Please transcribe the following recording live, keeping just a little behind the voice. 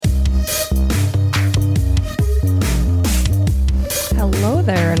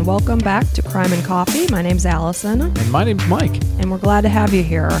and welcome back to Crime and Coffee. My name's Allison. And my name's Mike. And we're glad to have you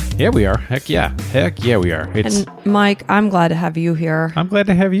here. Yeah, we are. Heck yeah, we are. And Mike, I'm glad to have you here. I'm glad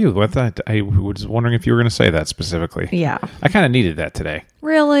to have you. What that? I was wondering if you were going to say that specifically. Yeah. I kind of needed that today.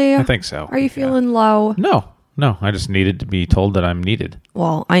 Really? I think so. Are you feeling low? No. I just needed to be told that I'm needed.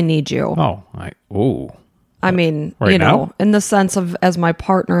 Well, I need you. I mean, right now? In the sense of as my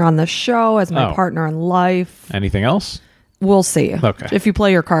partner on the show, as my partner in life. Anything else? We'll see. Okay. If you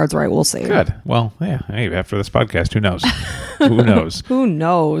play your cards right, we'll see. Good. Well, yeah. Hey, after this podcast, who knows? Who knows? Who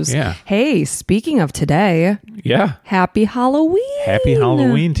knows? Yeah. Hey, speaking of today. Yeah. Happy Halloween. Happy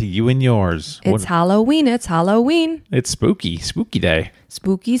Halloween to you and yours. It's Halloween. It's Halloween. It's spooky. Spooky day.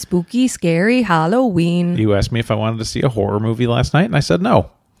 Spooky, spooky, scary Halloween. You asked me if I wanted to see a horror movie last night, and I said no.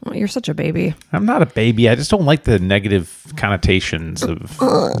 Oh, you're such a baby. I'm not a baby. I just don't like the negative connotations of,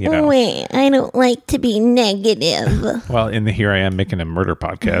 Wait, I don't like to be negative. Well, here I am making a murder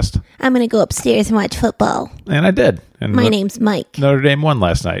podcast. I'm going to go upstairs and watch football. And I did. And My name's Mike. Notre Dame won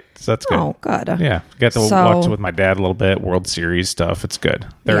last night, so that's good. Oh, good. Yeah, got to watch with my dad a little bit, World Series stuff. It's good.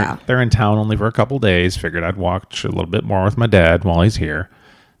 They're in town only for a couple days. Figured I'd watch a little bit more with my dad while he's here.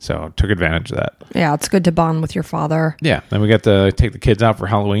 So took advantage of that. Yeah, it's good to bond with your father. Yeah, then we got to take the kids out for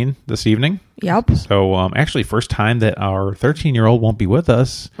Halloween this evening. Yep. So actually, first time that our 13-year-old won't be with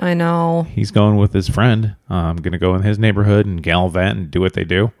us. I know. He's going with his friend. I'm going to go in his neighborhood and gallivant and do what they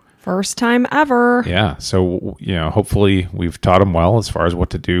do. First time ever. Yeah, so hopefully we've taught him well as far as what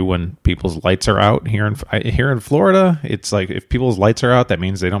to do when people's lights are out. Here in Florida, it's like if people's lights are out, that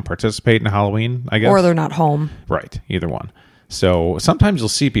means they don't participate in Halloween, I guess. Or they're not home. Right, either one. So sometimes you'll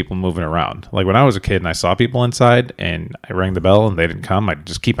see people moving around. Like when I was a kid and I saw people inside and I rang the bell and they didn't come, I'd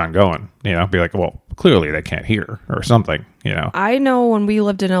just keep on going. Be like, well, clearly they can't hear or something, I know when we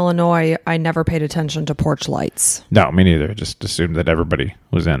lived in Illinois, I never paid attention to porch lights. No, me neither. I just assumed that everybody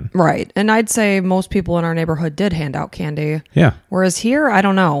was in. Right. And I'd say most people in our neighborhood did hand out candy. Yeah. Whereas here, I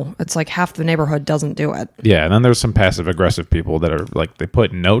don't know. It's like half the neighborhood doesn't do it. Yeah. And then there's some passive aggressive people that are like, they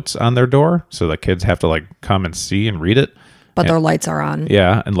put notes on their door so the kids have to like come and see and read it. But their lights are on.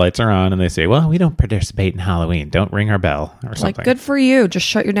 Yeah, and lights are on, and they say, well, we don't participate in Halloween. Don't ring our bell or something. Like, good for you. Just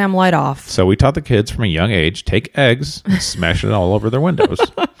shut your damn light off. So we taught the kids from a young age, take eggs and smash it all over their windows.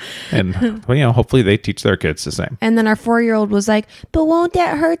 And, hopefully they teach their kids the same. And then our 4-year-old was like, but won't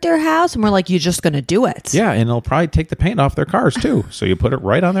that hurt their house? And we're like, you're just going to do it. Yeah, and it'll probably take the paint off their cars, too. So you put it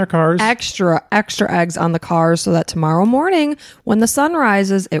right on their cars. Extra eggs on the cars so that tomorrow morning, when the sun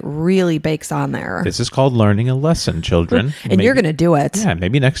rises, it really bakes on there. This is called learning a lesson, children. And you're going to do it. Yeah,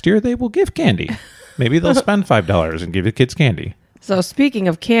 maybe next year they will give candy. Maybe they'll spend $5 and give the kids candy. So speaking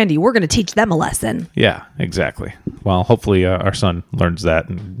of candy, we're going to teach them a lesson. Yeah, exactly. Well, hopefully our son learns that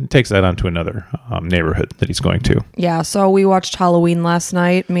and takes that on to another neighborhood that he's going to. Yeah, so we watched Halloween last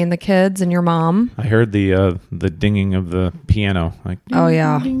night, me and the kids and your mom. I heard the dinging of the piano. Like, ding, oh,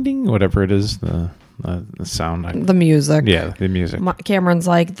 yeah. Ding, ding, whatever it is, the sound. The music. Yeah, the music. Cameron's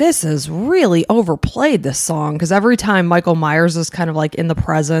like, this is really overplayed, this song. Because every time Michael Myers is kind of like in the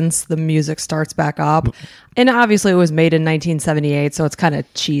presence, the music starts back up. And obviously it was made in 1978, so it's kind of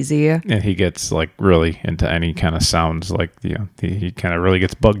cheesy. And he gets like really into any kind of sounds. Like, he kind of really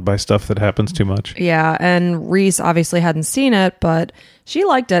gets bugged by stuff that happens too much. Yeah, and Reese obviously hadn't seen it, but she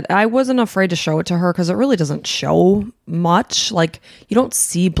liked it. I wasn't afraid to show it to her because it really doesn't show much. Like, you don't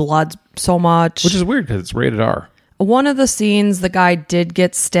see blood so much. Which is weird because it's rated R. One of the scenes, the guy did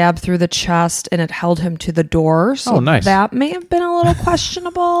get stabbed through the chest and it held him to the door. So nice. That may have been a little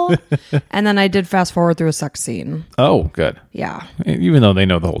questionable. And then I did fast forward through a sex scene. Oh, good. Yeah. Even though they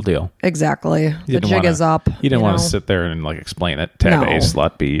know the whole deal. Exactly. The jig is up. You didn't want to sit there and like explain it. Tab A,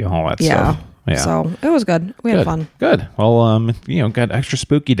 slot B, all that stuff. Yeah. So it was good. We had fun. Good. Well, got an extra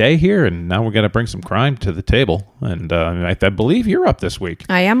spooky day here, and now we got to bring some crime to the table. And I believe you're up this week.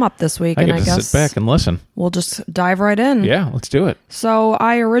 I am up this week, I and get I to guess sit back and listen. We'll just dive right in. Yeah, let's do it. So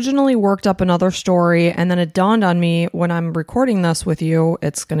I originally worked up another story, and then it dawned on me when I'm recording this with you,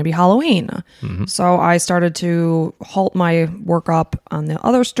 it's going to be Halloween. Mm-hmm. So I started to halt my work up on the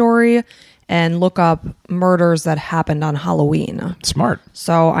other story and look up murders that happened on Halloween. Smart.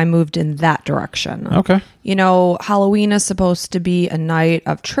 So I moved in that direction. Okay. Halloween is supposed to be a night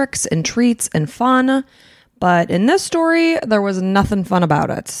of tricks and treats and fun. But in this story, there was nothing fun about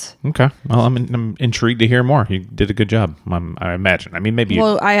it. Okay. Well, I'm intrigued to hear more. You did a good job, I imagine. I mean, maybe...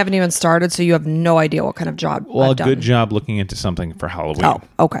 Well, I haven't even started, so you have no idea what kind of job I've done. Well, a good job looking into something for Halloween. Oh,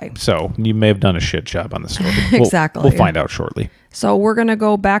 okay. So you may have done a shit job on the story. Exactly. We'll find out shortly. So we're going to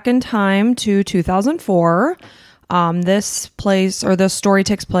go back in time to 2004. This place or this story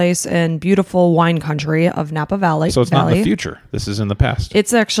takes place in beautiful wine country of Napa Valley. So it's not in the future. This is in the past.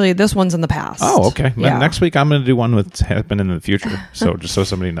 It's actually, this one's in the past. Oh, okay. Yeah. Next week I'm going to do one with happened in the future. So just so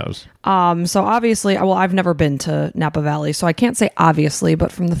somebody knows. So obviously, well, I've never been to Napa Valley, so I can't say obviously,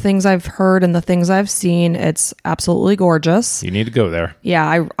 but from the things I've heard and the things I've seen, it's absolutely gorgeous. You need to go there.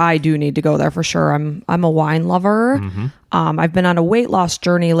 Yeah, I do need to go there for sure. I'm a wine lover. Mm-hmm. I've been on a weight loss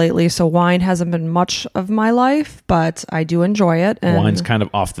journey lately, so wine hasn't been much of my life, but I do enjoy it. And wine's kind of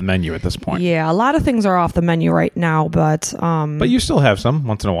off the menu at this point. yeah, a lot of things are off the menu right now, but you still have some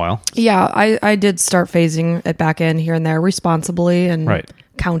once in a while. yeah, I did start phasing it back in here and there responsibly and Right.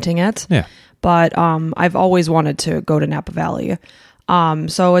 counting it. Yeah. But I've always wanted to go to Napa Valley.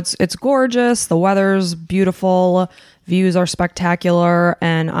 So it's gorgeous. The weather's beautiful. Views are spectacular.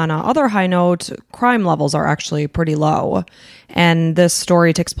 And on a other high note, crime levels are actually pretty low. And this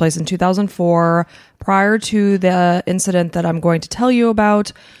story takes place in 2004. Prior to the incident that I'm going to tell you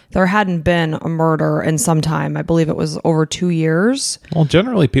about, there hadn't been a murder in some time. I believe it was over 2 years. Well,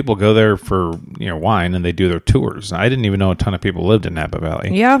 generally people go there for wine and they do their tours. I didn't even know a ton of people lived in Napa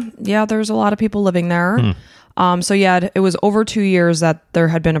Valley. Yeah, there's a lot of people living there. So yeah, it was over 2 years that there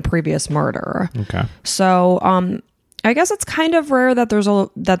had been a previous murder. Okay. So I guess it's kind of rare that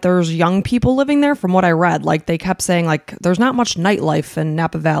there's young people living there. From what I read, like they kept saying like there's not much nightlife in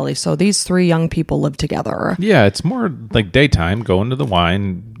Napa Valley, so these 3 young people live together. Yeah, it's more like daytime. Go into the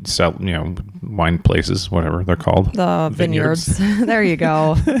wine, sell, wine places, whatever they're called. The vineyards. There you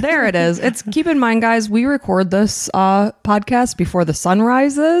go. There it is. It's keep in mind, guys, we record this podcast before the sun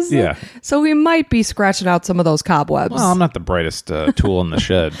rises. Yeah. So we might be scratching out some of those cobwebs. Well, I'm not the brightest tool in the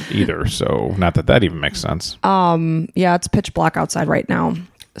shed either, so not that even makes sense. Yeah, it's pitch black outside right now.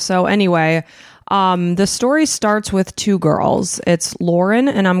 So anyway, the story starts with 2 girls. It's Lauren,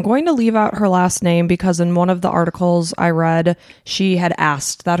 and I'm going to leave out her last name because in one of the articles I read, she had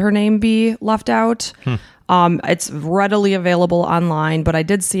asked that her name be left out. It's readily available online, but I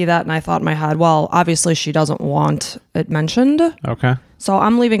did see that and I thought in my head, well, obviously she doesn't want it mentioned. Okay. So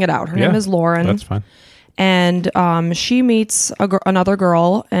I'm leaving it out. Her name is Lauren. That's fine. And she meets another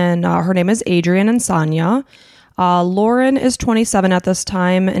girl, and her name is Adrian Insania. Lauren is 27 at this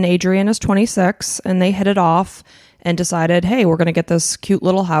time, and Adrian is 26, and they hit it off and decided, hey, we're going to get this cute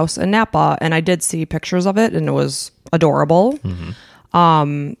little house in Napa. And I did see pictures of it, and it was adorable.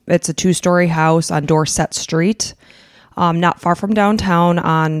 Mm-hmm. It's a 2-story house on Dorset Street, not far from downtown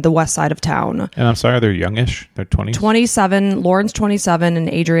on the west side of town. And I'm sorry, they're youngish. They're 20s? 27. Lauren's 27, and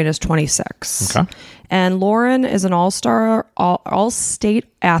Adrian is 26. Okay. And Lauren is an all-state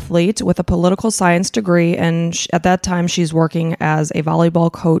athlete with a political science degree. And at that time, she's working as a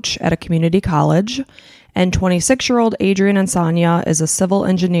volleyball coach at a community college. And 26-year-old Adrian Insania is a civil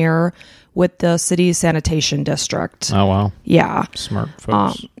engineer with the city's sanitation district. Oh, wow. Yeah. Smart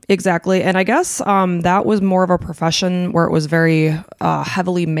folks. Exactly. And I guess that was more of a profession where it was very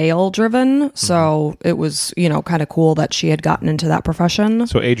heavily male driven. So it was, kind of cool that she had gotten into that profession.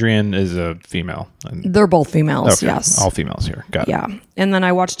 So Adrian is a female. They're both females, Okay. Yes. All females here. Got it. Yeah. And then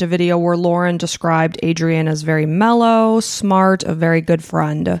I watched a video where Lauren described Adrian as very mellow, smart, a very good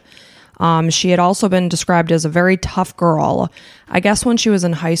friend. She had also been described as a very tough girl. I guess when she was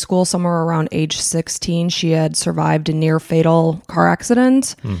in high school, somewhere around age 16, she had survived a near fatal car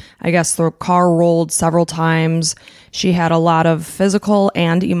accident. I guess the car rolled several times. She had a lot of physical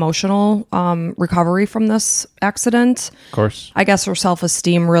and emotional recovery from this accident. Of course. I guess her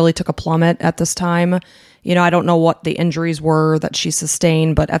self-esteem really took a plummet at this time. I don't know what the injuries were that she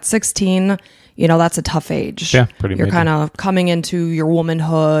sustained, but at 16, that's a tough age. Yeah, pretty You're major. kind of coming into your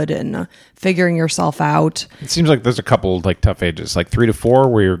womanhood and figuring yourself out. It seems like there's a couple like tough ages, like 3 to 4,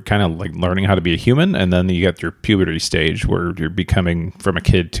 where you're kind of like learning how to be a human, and then you get your puberty stage where you're becoming from a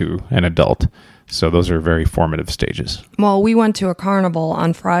kid to an adult. So those are very formative stages. Well, we went to a carnival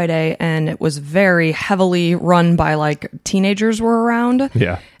on Friday, and it was very heavily run by like teenagers were around.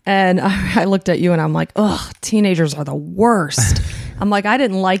 Yeah. And I looked at you and I'm like, ugh, teenagers are the worst. I'm like, I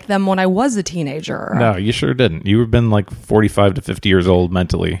didn't like them when I was a teenager. No, you sure didn't. You've been like 45 to 50 years old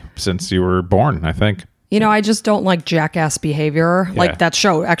mentally since you were born, I think. I just don't like jackass behavior. Yeah. Like that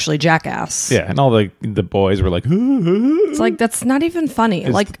show, actually, Jackass. Yeah, and all the boys were like, It's like, that's not even funny.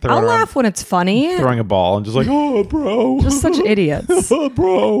 Just Like, throwing I'll around- laugh when it's funny. throwing a ball and just like, oh, bro. Just such idiots. Oh,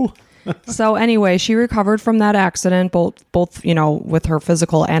 bro. So anyway, she recovered from that accident, both with her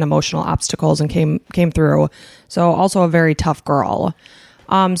physical and emotional obstacles, and came through. So also a very tough girl.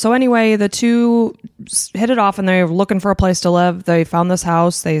 So anyway, the two hit it off and they were looking for a place to live. They found this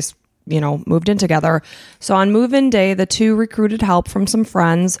house. They moved in together. So on move-in day, the two recruited help from some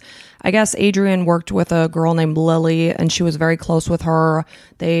friends. I guess Adrian worked with a girl named Lily, and she was very close with her.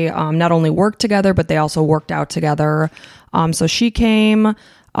 They not only worked together, but they also worked out together. So she came,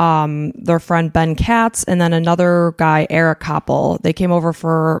 their friend Ben Katz, and then another guy, Eric Koppel. They came over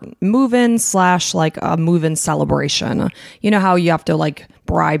for move-in / like a move-in celebration. You know how you have to like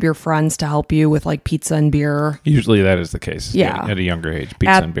bribe your friends to help you with like pizza and beer? Usually that is the case. Yeah. At a younger age,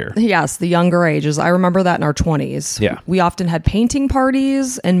 pizza and beer. Yes, the younger ages. I remember that in our 20s. Yeah. We often had painting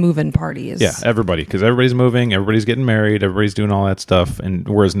parties and move-in parties. Yeah, everybody, because everybody's moving, everybody's getting married, everybody's doing all that stuff. And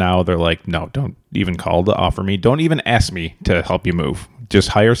whereas now they're like, no, don't even call to offer me. Don't even ask me to help you move. Just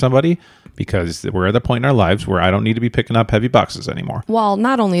hire somebody, because we're at the point in our lives where I don't need to be picking up heavy boxes anymore. Well,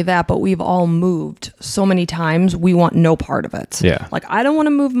 not only that, but we've all moved so many times, we want no part of it. Yeah. Like, I don't want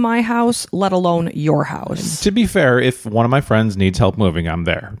to move my house, let alone your house. To be fair, if one of my friends needs help moving, I'm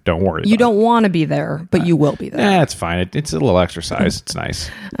there. Don't worry. You don't want to be there, but you will be there. It's fine. It's a little exercise. It's nice.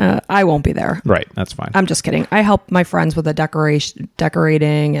 I won't be there. Right. That's fine. I'm just kidding. I help my friends with the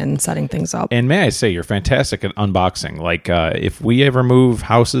decorating and setting things up. And may I say, you're fantastic at unboxing. Like, if we ever move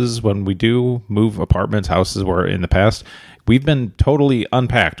houses, when we do move apartments, houses where in the past, we've been totally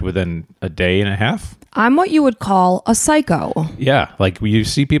unpacked within a day and a half. I'm what you would call a psycho. Yeah. Like, you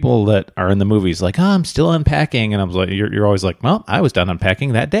see people that are in the movies like, oh, I'm still unpacking. And I was like, you're always like, well, I was done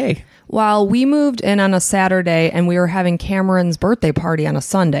unpacking that day. Well, we moved in on a Saturday and we were having Cameron's birthday party on a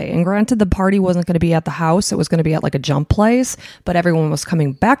Sunday. And granted, the party wasn't going to be at the house. It was going to be at like a jump place, but everyone was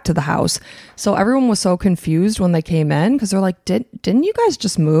coming back to the house. So everyone was so confused when they came in because they're like, didn't you guys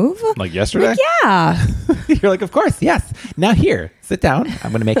just move? Like yesterday? Like, yeah. You're like, of course, yes. Now here, sit down.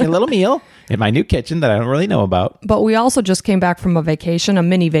 I'm going to make you a little meal in my new kitchen that I don't really know about. But we also just came back from a vacation, a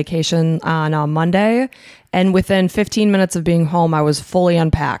mini vacation on Monday. And within 15 minutes of being home, I was fully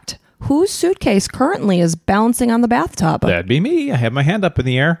unpacked. Whose suitcase currently is bouncing on the bathtub? That'd be me. I have my hand up in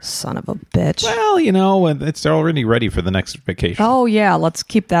the air. Son of a bitch. Well, it's already ready for the next vacation. Oh, yeah. Let's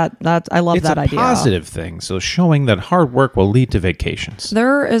keep that. I love that idea. It's a positive thing. So showing that hard work will lead to vacations.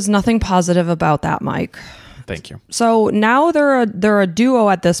 There is nothing positive about that, Mike. Thank you. So now they're a duo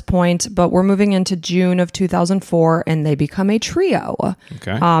at this point, but we're moving into June of 2004 and they become a trio.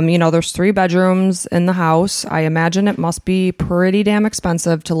 Okay. There's 3 bedrooms in the house. I imagine it must be pretty damn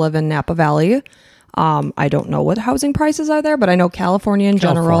expensive to live in Napa Valley. I don't know what housing prices are there, but I know California in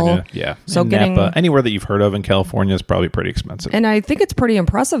general. Yeah. So and Napa, anywhere that you've heard of in California is probably pretty expensive. And I think it's pretty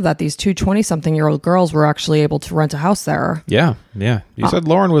impressive that these 2 20-something-year-old girls were actually able to rent a house there. Yeah. You said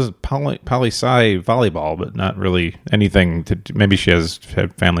Lauren was poli-sci volleyball, but not really anything to. Maybe she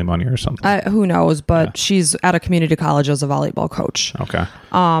had family money or something. Who knows? But she's at a community college as a volleyball coach. Okay.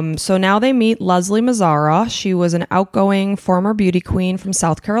 So now they meet Leslie Mazzara. She was an outgoing former beauty queen from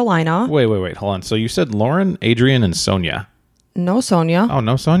South Carolina. Wait. Hold on. So you said Lauren, Adrian, and Sonia. No Sonia. Oh,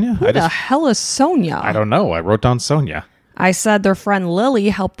 no Sonia? Who the hell is Sonia? I don't know. I wrote down Sonia. I said their friend Lily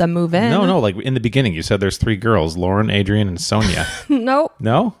helped them move in. No. Like in the beginning, you said there's 3 girls: Lauren, Adrian, and Sonia. Nope.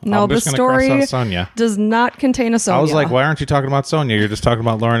 No. No, I'm the just gonna story cross out Sonia. does not contain a Sonia. I was like, why aren't you talking about Sonia? You're just talking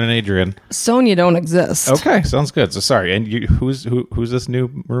about Lauren and Adrian. Sonia don't exist. Okay, sounds good. So sorry. And who's this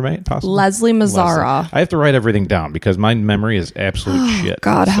new roommate? Possibly Leslie Mazzara. Leslie. I have to write everything down because my memory is absolute shit.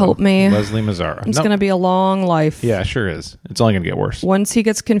 God help me. Leslie Mazzara. It's going to be a long life. Yeah, sure is. It's only going to get worse. Once he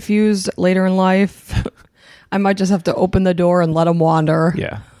gets confused later in life, I might just have to open the door and let him wander.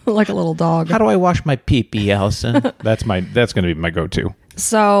 Yeah. Like a little dog. How do I wash my pee-pee, Allison? That's going to be my go-to.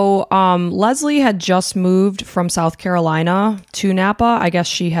 So Leslie had just moved from South Carolina to Napa. I guess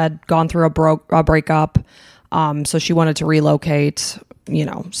she had gone through a breakup. So she wanted to relocate,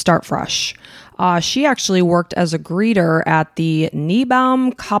 start fresh. She actually worked as a greeter at the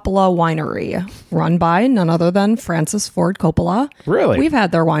Niebaum Coppola Winery, run by none other than Francis Ford Coppola. Really? We've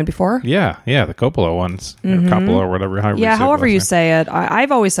had their wine before. Yeah, the Coppola ones. Coppola or whatever. However you say it.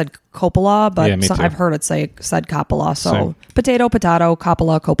 I've always said Coppola, but me too. I've heard it said Coppola. So Same. potato,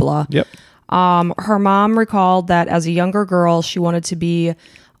 Coppola. Yep. Her mom recalled that as a younger girl, she wanted to be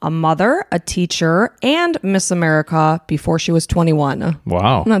a mother, a teacher, and Miss America before she was 21.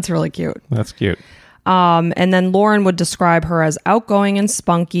 Wow. That's really cute. That's cute. And then Lauren would describe her as outgoing and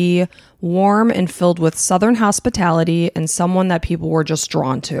spunky, warm and filled with Southern hospitality, and someone that people were just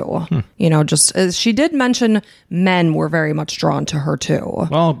drawn to. She did mention men were very much drawn to her too.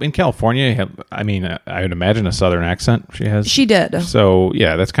 Well, in California, I would imagine a Southern accent she has. She did. So,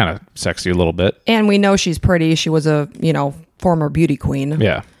 yeah, that's kind of sexy a little bit. And we know she's pretty. She was a, former beauty queen.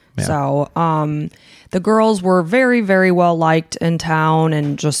 Yeah. So, The girls were very, very well liked in town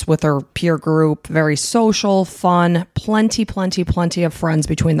and just with their peer group. Very social, fun, plenty of friends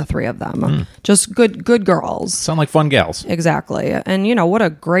between the three of them. Just good girls. Sound like fun gals. Exactly. And, what a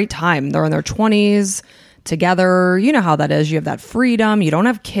great time. They're in their 20s. Together, you know how that is. You have that freedom. You don't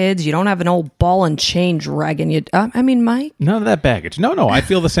have kids. You don't have an old ball and chain dragging you. Mike. None of that baggage. No. I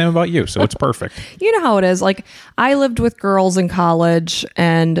feel the same about you, so it's perfect. You know how it is. Like, I lived with girls in college,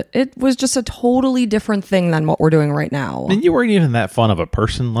 and it was just a totally different thing than what we're doing right now. And you weren't even that fun of a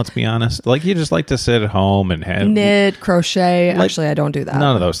person, let's be honest. Like, you just like to sit at home and have... knit, crochet. Actually, I don't do that.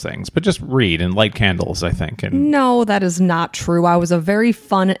 None of those things. But just read and light candles, I think. And no, that is not true. I was a very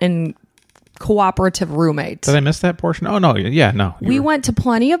fun and cooperative roommate. Did I miss that portion? Oh, no. Yeah, no. We went to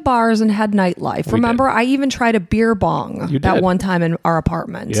plenty of bars and had nightlife. Remember, I even tried a beer bong that one time in our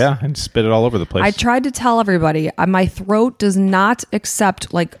apartment. Yeah, and spit it all over the place. I tried to tell everybody, my throat does not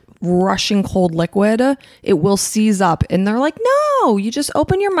accept like rushing cold liquid. It will seize up. And they're like, no, you just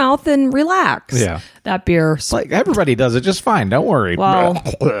open your mouth and relax. Yeah. That beer. Like, everybody does it just fine. Don't worry. Well,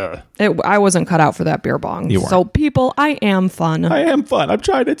 I wasn't cut out for that beer bong. You weren't. So people, I am fun. I am fun. I'm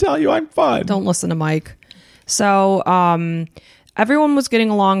trying to tell you I'm fun. Don't listen to Mike. So, everyone was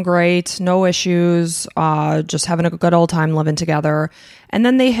getting along great. No issues. Just having a good old time living together. And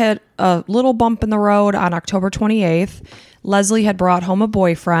then they hit a little bump in the road on October 28th. Leslie had brought home a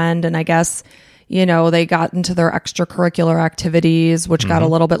boyfriend, and I guess, they got into their extracurricular activities, which got a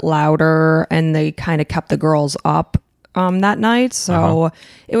little bit louder, and they kind of kept the girls up that night. So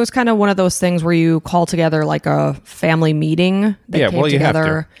it was kind of one of those things where you call together like a family meeting. They came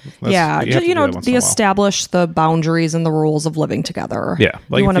together. They establish the boundaries and the rules of living together. Yeah.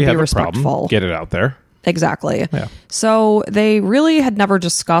 Like you want to be respectful. Problem, get it out there. Exactly. Yeah. So they really had never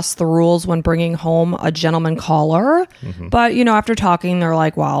discussed the rules when bringing home a gentleman caller. But, after talking, they're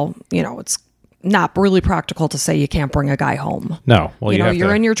like, well, it's not really practical to say you can't bring a guy home. No. Well,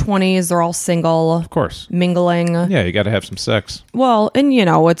 you're in your 20s. They're all single. Of course. Mingling. Yeah, you got to have some sex. Well, and,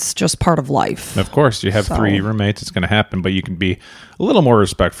 it's just part of life. Of course. You have 3 roommates. It's going to happen. But you can be a little more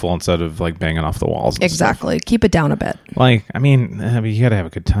respectful instead of, like, banging off the walls. Exactly. Stuff. Keep it down a bit. Like, you got to have a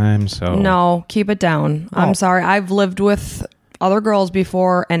good time, so... No, keep it down. Oh. I'm sorry. I've lived with other girls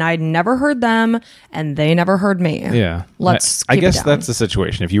before, and I'd never heard them, and they never heard me. Yeah. I guess that's the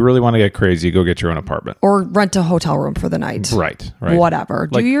situation. If you really want to get crazy, go get your own apartment. Or rent a hotel room for the night. Right. Whatever.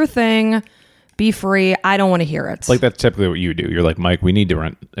 Do your thing. Be free. I don't want to hear it. Like, that's typically what you do. You're like, Mike, we need to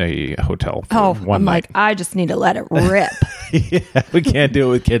rent a hotel for one night. Like, I just need to let it rip. Yeah, we can't do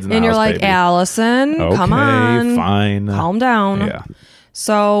it with kids in the house, and you're like, baby. Allison, come on. Fine. Calm down. Yeah.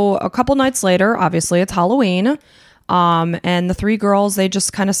 So a couple nights later, obviously it's Halloween. And the 3 girls, they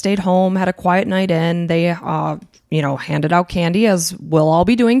just kind of stayed home, had a quiet night in. They, handed out candy, as we'll all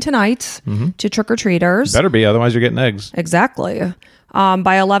be doing tonight, to trick-or-treaters. Better be, otherwise you're getting eggs. Exactly.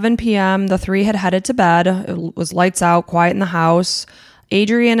 By 11 p.m., the 3 had headed to bed. It was lights out, quiet in the house.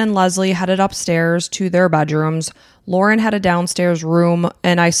 Adrian and Leslie headed upstairs to their bedrooms. Lauren had a downstairs room,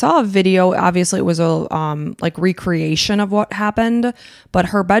 and I saw a video. Obviously, it was a recreation of what happened, but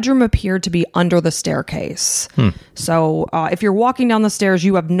her bedroom appeared to be under the staircase. So if you're walking down the stairs,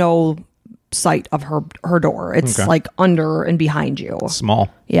 you have no sight of her door. It's like under and behind you. Small.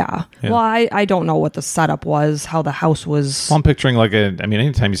 Yeah. Well, I don't know what the setup was, how the house was. Well, I'm picturing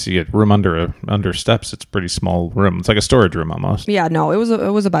anytime you see a room under steps, it's a pretty small room. It's like a storage room almost. Yeah, no, it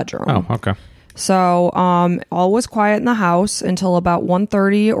was a bedroom. Oh, okay. So, all was quiet in the house until about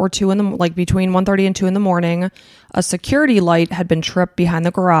 1:30 or 2 between 1:30 and 2 in the morning. A security light had been tripped behind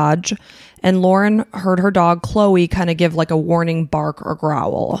the garage, and Lauren heard her dog Chloe kind of give like a warning bark or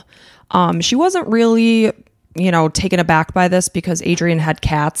growl. She wasn't really, taken aback by this because Adrian had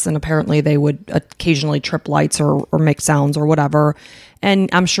cats, and apparently they would occasionally trip lights or make sounds or whatever. And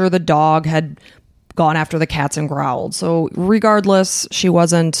I'm sure the dog had gone after the cats and growled. So regardless, she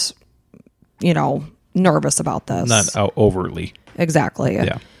wasn't nervous about this. Not overtly. Exactly.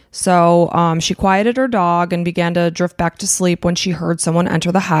 Yeah. So she quieted her dog and began to drift back to sleep when she heard someone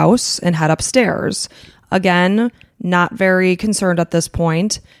enter the house and head upstairs. Again, not very concerned at this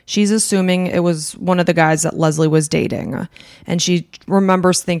point. She's assuming it was one of the guys that Leslie was dating. And she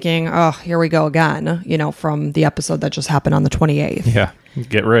remembers thinking, oh, here we go again, from the episode that just happened on the 28th. Yeah.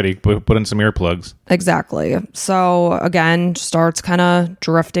 Get ready. Put in some earplugs. Exactly. So again, starts kind of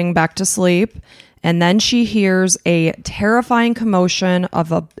drifting back to sleep. And then she hears a terrifying commotion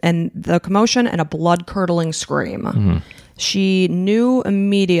and a blood-curdling scream. She knew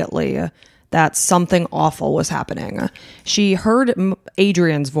immediately that something awful was happening. She heard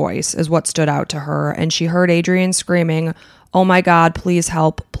Adrian's voice is what stood out to her, and she heard Adrian screaming, "Oh my God, please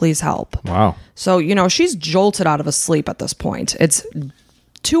help, please help." Wow. So, she's jolted out of a sleep at this point. It's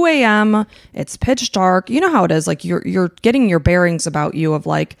 2 a.m. It's pitch dark. You know how it is. Like you're getting your bearings about you of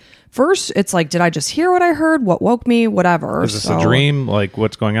like, first it's like, did I just hear what I heard? What woke me? Whatever. Is this a dream? Like,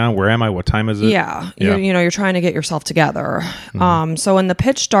 what's going on? Where am I? What time is it? Yeah. You're trying to get yourself together. So in the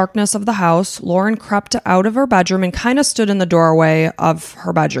pitch darkness of the house, Lauren crept out of her bedroom and kind of stood in the doorway of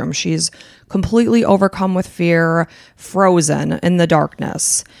her bedroom. She's completely overcome with fear, frozen in the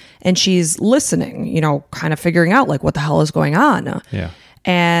darkness. And she's listening, kind of figuring out like what the hell is going on. Yeah.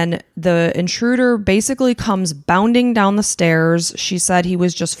 And the intruder basically comes bounding down the stairs. She said he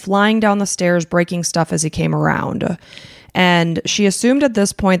was just flying down the stairs, breaking stuff as he came around. And she assumed at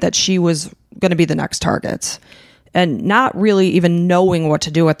this point that she was going to be the next target. And not really even knowing what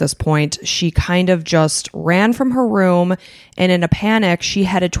to do at this point, she kind of just ran from her room. And in a panic, she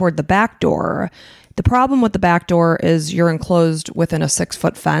headed toward the back door. The problem with the back door is you're enclosed within a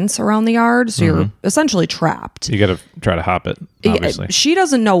 6-foot fence around the yard, so you're essentially trapped. You got to try to hop it, obviously. She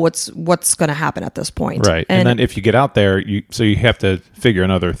doesn't know what's going to happen at this point. Right. And then if you get out there, you have to figure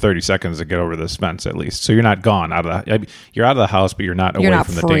another 30 seconds to get over this fence at least. So you're not gone you're out of the house, but you're not away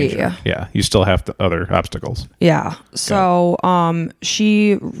from the free. danger. Yeah. You still have other obstacles. Yeah. So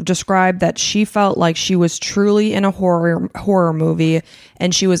she described that she felt like she was truly in a horror movie,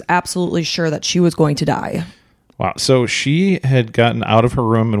 and she was absolutely sure that she was going to die. Wow. So she had gotten out of her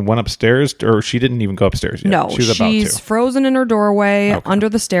room and went upstairs, or she didn't even go upstairs yet? No, she was about to. She's frozen in her doorway under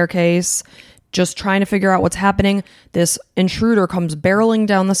the staircase, just trying to figure out what's happening. This intruder comes barreling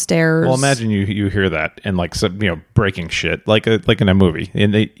down the stairs. Well, imagine you hear that and like breaking shit like in a movie.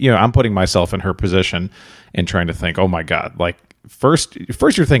 And I'm putting myself in her position and trying to think, oh my God, like first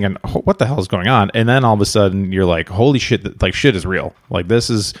you're thinking, what the hell is going on? And then all of a sudden you're like, holy shit, like shit is real. Like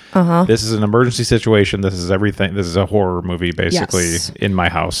this is an emergency situation. This is everything. This is a horror movie basically in my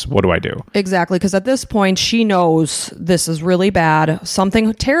house. What do I do? Exactly. Because at this point she knows this is really bad.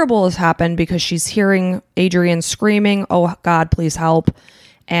 Something terrible has happened because she's hearing Adrian screaming, "Oh God, please help."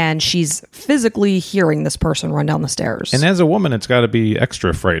 And she's physically hearing this person run down the stairs. And as a woman, it's got to be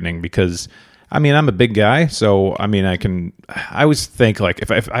extra frightening because I'm a big guy, so I always think like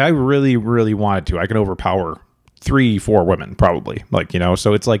if I really, really wanted to, I can overpower 3-4 women probably,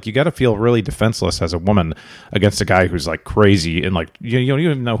 so it's like you got to feel really defenseless as a woman against a guy who's like crazy and like you don't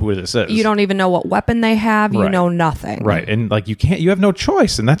even know who this is. You don't even know what weapon they have. You know nothing. Right. And like you have no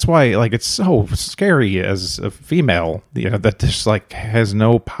choice, and that's why like it's so scary as a female, that just like has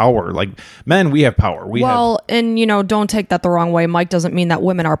no power. Like men, we have power. And don't take that the wrong way. Mike doesn't mean that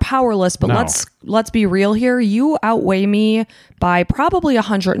women are powerless, but No. let's be real here. You outweigh me by probably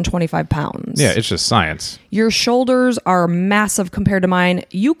 125 pounds. Yeah, it's just science. Your shoulders are massive compared to mine.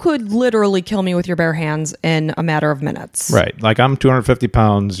 You could literally kill me with your bare hands in a matter of minutes. Right. Like I'm 250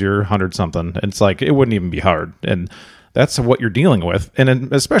 pounds, you're 100 something. It's like, it wouldn't even be hard. And that's what you're dealing with.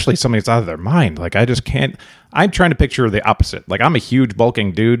 And especially somebody that's out of their mind. Like I just can't, I'm trying to picture the opposite. Like I'm a huge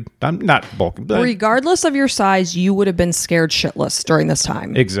bulking dude. I'm not bulking. But regardless of your size, you would have been scared shitless during this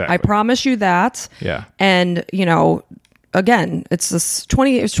time. Exactly. I promise you that. Yeah. And, again, it's this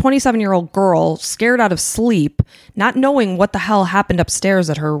 27-year-old girl scared out of sleep, not knowing what the hell happened upstairs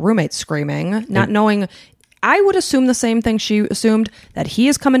at her roommate screaming, not knowing. I would assume the same thing she assumed, that he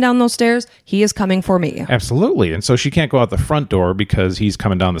is coming down those stairs. He is coming for me. Absolutely. And so she can't go out the front door because he's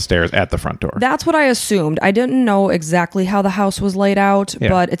coming down the stairs at the front door. That's what I assumed. I didn't know exactly how the house was laid out,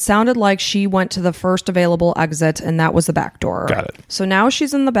 but it sounded like she went to the first available exit, and that was the back door. Got it. So now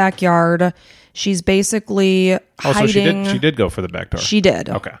she's in the backyard. She's basically hiding. So she did go for the back door. She did.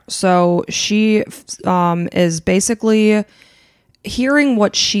 Okay. So she is basically hearing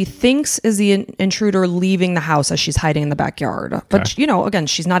what she thinks is the intruder leaving the house as she's hiding in the backyard. But, again,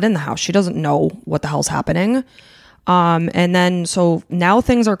 she's not in the house. She doesn't know what the hell's happening. And then, so now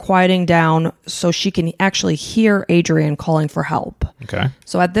things are quieting down so she can actually hear Adrian calling for help. Okay.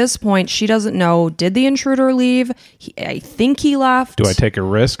 So at this point, she doesn't know, did the intruder leave? I think he left. Do I take a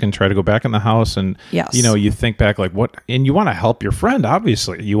risk and try to go back in the house? And, yes. You think back like what, and you want to help your friend,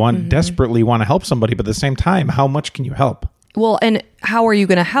 obviously. You desperately want to help somebody, but at the same time, how much can you help? Well, and how are you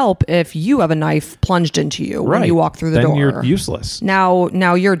going to help if you have a knife plunged into you when you walk through the door? Then you're useless. Now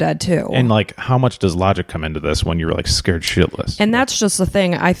you're dead too. And like, how much does logic come into this when you're like scared shitless? And that's just the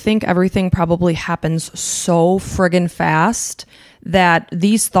thing. I think everything probably happens so friggin' fast that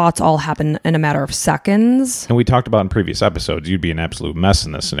these thoughts all happen in a matter of seconds. And we talked about in previous episodes, you'd be an absolute mess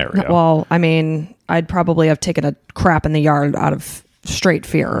in this scenario. Well, I'd probably have taken a crap in the yard out of straight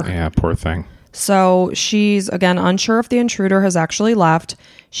fear. Yeah, poor thing. So she's, again, unsure if the intruder has actually left.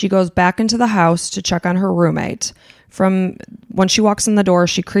 She goes back into the house to check on her roommate. From when she walks in the door,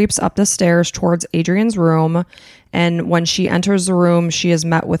 she creeps up the stairs towards Adrian's room. And when she enters the room, she is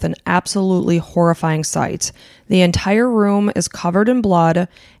met with an absolutely horrifying sight. The entire room is covered in blood,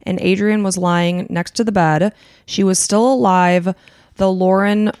 and Adrian was lying next to the bed. She was still alive, though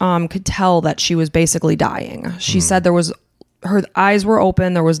Lauren could tell that she was basically dying. She said her eyes were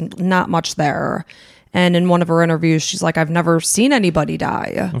open. There was not much there. And in one of her interviews, she's like, I've never seen anybody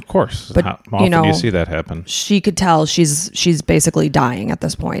die. Of course. But, How often do you see that happen? She could tell she's basically dying at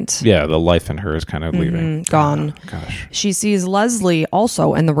this point. Yeah, the life in her is kind of leaving. Gone. Oh, gosh. She sees Leslie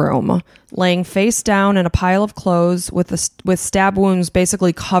also in the room, laying face down in a pile of clothes with stab wounds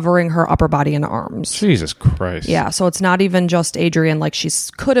basically covering her upper body and arms. Jesus Christ. Yeah, so it's not even just Adrian like she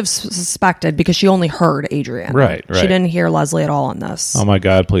could have suspected because she only heard Adrian. Right. She didn't hear Leslie at all in this. Oh my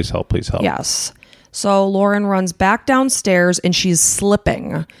God, please help, please help. Yes. So Lauren runs back downstairs and she's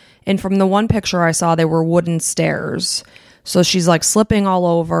slipping. And from the one picture I saw, they were wooden stairs. So she's like slipping all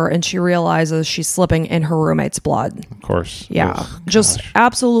over and she realizes she's slipping in her roommate's blood. Of course. Yeah. Ugh, just gosh.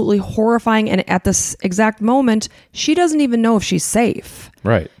 absolutely horrifying. And at this exact moment, she doesn't even know if she's safe.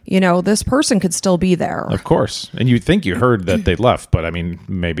 Right. You know, this person could still be there. Of course. And you think you heard that they left, but I mean,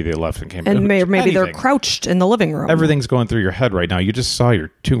 maybe they left and came And maybe they're Anything. crouched in the living room. Everything's going through your head right now. You just saw your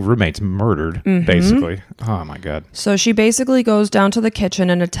two roommates murdered, basically. Oh my God. So she basically goes down to the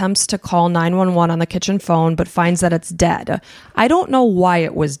kitchen and attempts to call 911 on the kitchen phone, but finds that it's dead. I don't know why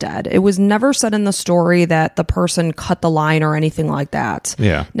it was dead. It was never said in the story that the person cut the line or anything like that.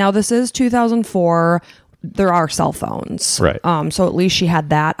 Yeah. Now, this is 2004. There are cell phones. Right. So at least she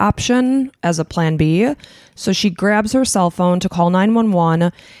had that option as a plan B. So she grabs her cell phone to call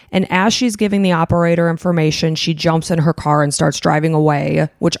 911. And as she's giving the operator information, she jumps in her car and starts driving away,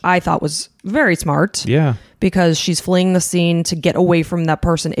 which I thought was very smart. Yeah. Because she's fleeing the scene to get away from that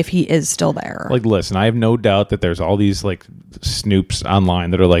person if he is still there. Like, listen, I have no doubt that there's all these like snoops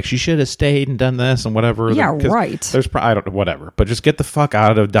online that are like, she should have stayed and done this and whatever. Yeah, 'Cause right. There's I don't whatever, but just get the fuck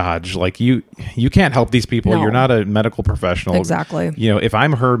out of Dodge. Like you can't help these people. No. You're not a medical professional. Exactly. You know, if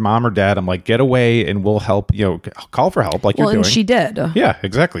I'm her mom or dad, I'm like, get away and we'll help. You know, call for help like well, you're doing. and she did. Yeah,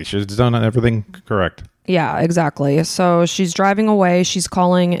 exactly. She's done everything correct. Yeah, exactly. So she's driving away. She's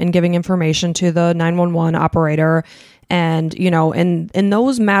calling and giving information to the 911 operator. And, you know, in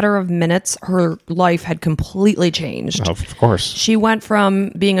those matter of minutes, her life had completely changed. Of course. She went from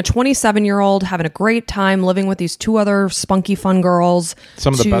being a 27-year-old, having a great time living with these two other spunky fun girls.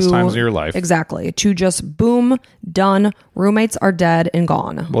 Some of the best times of your life. Exactly. To just boom, done. Roommates are dead and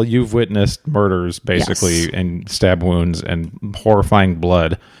gone. Well, you've witnessed murders, basically, Yes. and stab wounds and horrifying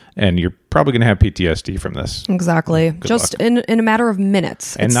blood, and you're probably going to have PTSD from this. Exactly. Just in a matter of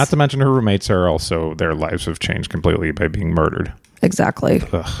minutes. And not to mention her roommates are also, their lives have changed completely by being murdered. Exactly.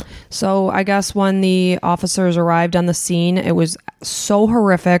 Ugh. So I guess when the officers arrived on the scene, it was so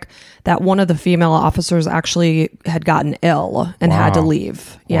horrific that one of the female officers actually had gotten ill and had to Wow.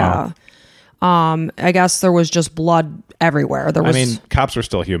 leave. Yeah. I guess there was just blood everywhere. There was, I mean, cops are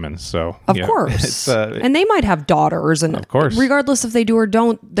still humans, so. of yeah, course. It's, and they might have daughters. And Of course. regardless if they do or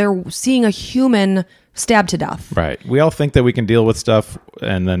don't, they're seeing a human stabbed to death. right. We all think that we can deal with stuff,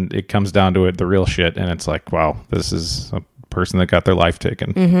 and then it comes down to it, the real shit, and it's like, wow, this is a person that got their life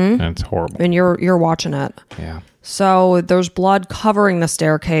taken. And it's horrible. And you're watching it. Yeah. So there's blood covering the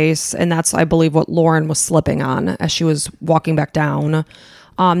staircase, and that's, I believe, what Lauren was slipping on as she was walking back down.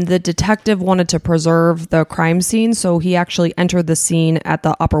 The detective wanted to preserve the crime scene, so he actually entered the scene at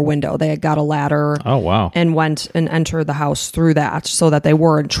the upper window. They had got a ladder Oh, wow. and went and entered the house through that so that they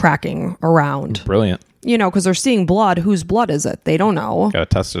weren't tracking around. Brilliant. You know, because they're seeing blood. Whose blood is it? They don't know. Got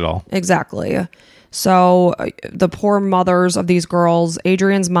to test it all. Exactly. So the poor mothers of these girls,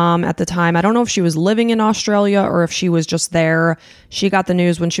 Adrian's mom at the time, I don't know if she was living in Australia or if she was just there. She got the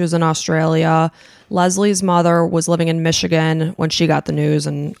news when she was in Australia. Leslie's mother was living in Michigan when she got the news,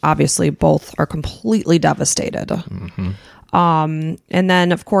 and obviously both are completely devastated. And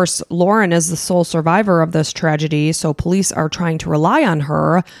then, of course, Lauren is the sole survivor of this tragedy, so police are trying to rely on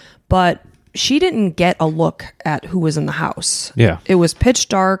her, but she didn't get a look at who was in the house. Yeah. It was pitch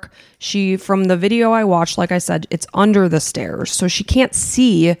dark. From the video I watched, like I said, it's under the stairs, so she can't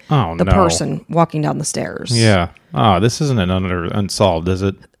see Oh, the no. person walking down the stairs. Yeah. Oh, this isn't unsolved, is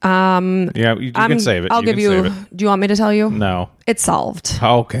it? Yeah, you can save it. I'll give can you. save it. Do you want me to tell you? No. It's solved.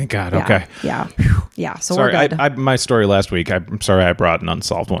 Oh, okay, God. Yeah, Okay. Yeah. Yeah. So Sorry, we're good. my story last week. I'm sorry I brought an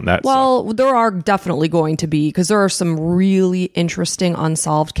unsolved one. Well, there are definitely going to be, because there are some really interesting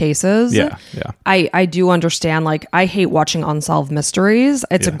unsolved cases. Yeah. I do understand. Like, I hate watching unsolved mysteries.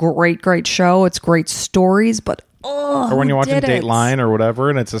 It's a great show. It's great stories, but or when you're watching did it? Dateline or whatever,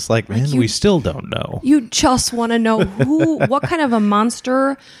 and it's just like, man, we still don't know. You just want to know what kind of a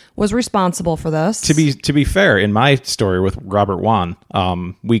monster was responsible for this. To be fair, in my story with Robert Wan,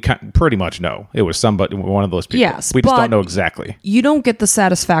 we pretty much know it was somebody, one of those people. Yes, we just but don't know exactly you don't get the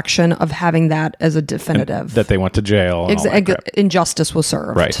satisfaction of having that as a definitive. that they went to jail. And all that crap. Injustice was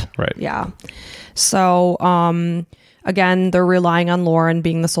served. Right. Yeah. So, again, they're relying on Lauren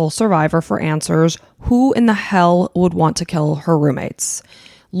being the sole survivor for answers. Who in the hell would want to kill her roommates?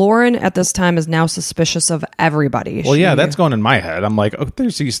 Lauren at this time is now suspicious of everybody. Well, yeah, that's going in my head. I'm like, oh,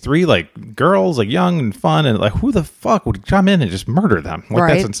 there's these three like girls, like young and fun, and like who the fuck would come in and just murder them? Like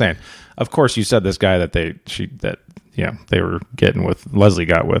Right. that's insane. Of course, you said this guy that they were getting with, Leslie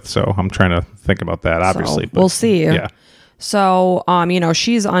got with. So I'm trying to think about that. Obviously, we'll see. Yeah. So,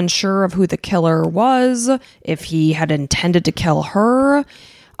 she's unsure of who the killer was, if he had intended to kill her.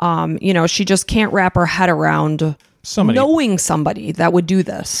 She just can't wrap her head around knowing somebody that would do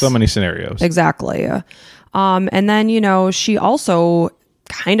this. So many scenarios. Exactly. And then, she also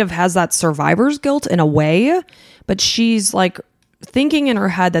kind of has that survivor's guilt in a way, but she's like thinking in her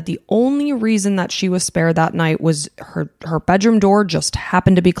head that the only reason that she was spared that night was her bedroom door just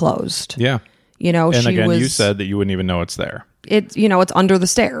happened to be closed. Yeah. And you said that you wouldn't even know it's there. It's under the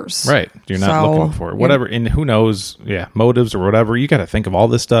stairs. Right. You're not looking for it. Whatever. And who knows, motives or whatever. You got to think of all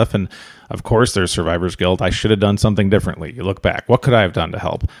this stuff. And of course, there's survivor's guilt. I should have done something differently. You look back. What could I have done to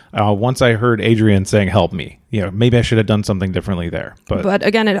help? Once I heard Adrian saying, help me, maybe I should have done something differently there. But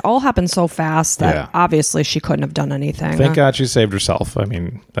again, it all happened so fast that obviously she couldn't have done anything. Thank God she saved herself. I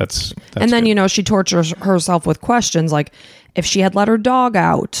mean, that's and then, good. She tortures herself with questions like, if she had let her dog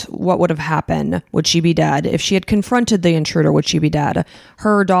out, what would have happened? Would she be dead? If she had confronted the intruder, would she be dead?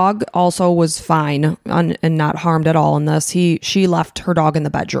 Her dog also was fine and not harmed at all in this. She left her dog in the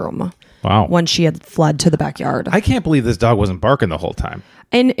bedroom. Wow. When she had fled to the backyard. I can't believe this dog wasn't barking the whole time.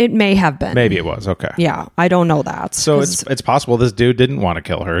 And it may have been. Maybe it was. Okay. Yeah, I don't know that. So it's possible this dude didn't want to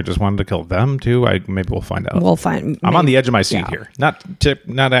kill her; just wanted to kill them too. Maybe we'll find out. We'll find. I'm on the edge of my seat here, not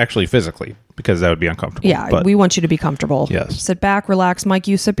actually physically, because that would be uncomfortable. Yeah, but we want you to be comfortable. Yes. Sit back, relax, Mike.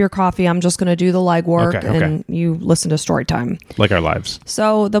 You sip your coffee. I'm just going to do the legwork, Okay. and you listen to story time. Like our lives.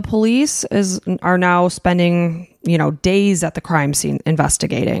 So the police are now spending days at the crime scene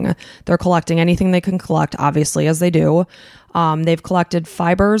investigating. They're collecting anything they can collect, obviously, as they do. They've collected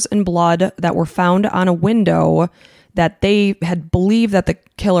fibers and blood that were found on a window that they had believed that the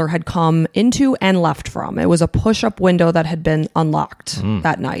killer had come into and left from. It was a push-up window that had been unlocked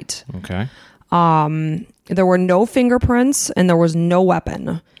that night. Okay. There were no fingerprints and there was no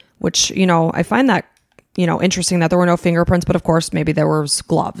weapon, which, I find that, interesting that there were no fingerprints, but of course, maybe there was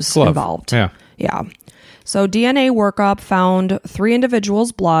gloves involved. Yeah. Yeah. So DNA workup found 3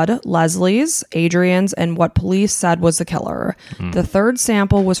 individuals' blood, Leslie's, Adrian's, and what police said was the killer. The third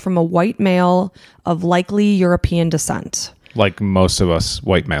sample was from a white male of likely European descent. Like most of us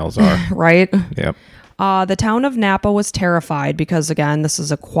white males are. Right? Yep. The town of Napa was terrified because, again, this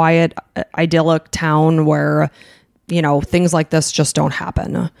is a quiet, idyllic town where, things like this just don't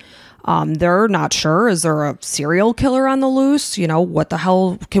happen. They're not sure. Is there a serial killer on the loose? What the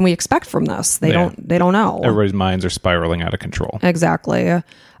hell can we expect from this? They don't know. Everybody's minds are spiraling out of control. Exactly.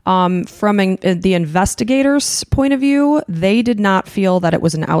 From the investigators' point of view, they did not feel that it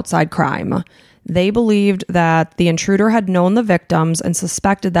was an outside crime. They believed that the intruder had known the victims and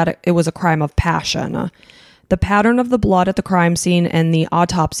suspected that it was a crime of passion. The pattern of the blood at the crime scene and the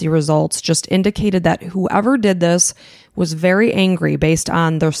autopsy results just indicated that whoever did this was very angry based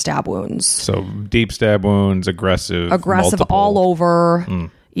on their stab wounds. So deep stab wounds, aggressive multiple. All over.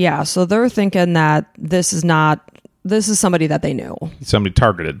 Yeah, so they're thinking that this is somebody that they knew. Somebody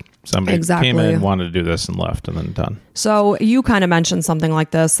targeted. Somebody Exactly. came in, wanted to do this, and left, and then done. So you kind of mentioned something like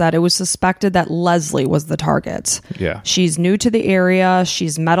this, that it was suspected that Leslie was the target. Yeah. She's new to the area.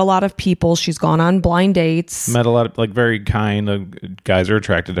 She's met a lot of people. She's gone on blind dates. Met a lot of very kind guys are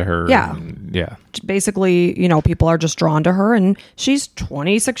attracted to her. Yeah. Yeah. Basically, people are just drawn to her, and she's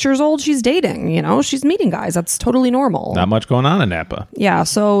 26 years old. She's dating, she's meeting guys. That's totally normal. Not much going on in Napa. Yeah.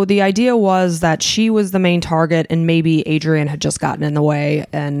 So the idea was that she was the main target and maybe Adrian had just gotten in the way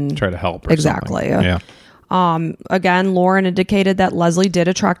and try to help or exactly. something. Yeah. Again, Lauren indicated that Leslie did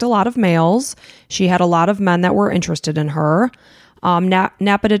attract a lot of males. She had a lot of men that were interested in her.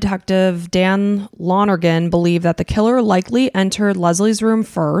 Napa detective Dan Lonergan believed that the killer likely entered Leslie's room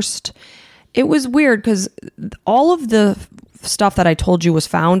first. It was weird because all of the stuff that I told you was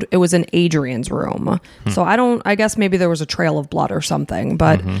found, it was in Adrian's room. So I guess maybe there was a trail of blood or something.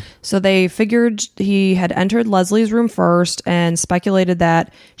 But so they figured he had entered Leslie's room first and speculated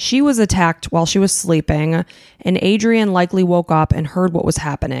that she was attacked while she was sleeping, and Adrian likely woke up and heard what was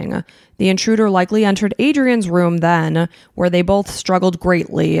happening. The intruder likely entered Adrian's room then, where they both struggled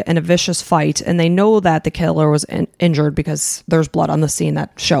greatly in a vicious fight, and they know that the killer was injured because there's blood on the scene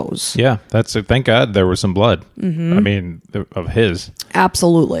that shows. Yeah, that's it. Thank God there was some blood. I mean, of his.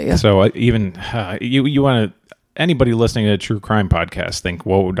 Absolutely. So even you want to, anybody listening to a true crime podcast think,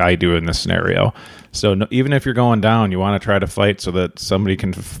 what would I do in this scenario? So even if you're going down, you want to try to fight so that somebody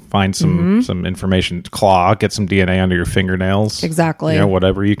can find some information, get some DNA under your fingernails. Exactly.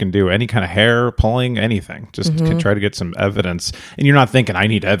 Whatever you can do, any kind of hair pulling, anything, just can try to get some evidence. And you're not thinking, I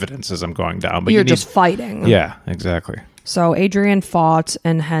need evidence as I'm going down, but you're just fighting. Yeah, exactly. So Adrian fought,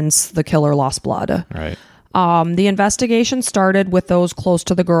 and hence the killer lost blood. Right. The investigation started with those close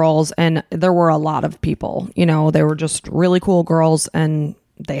to the girls, and there were a lot of people. They were just really cool girls, and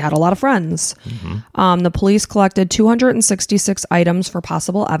they had a lot of friends. The police collected 266 items for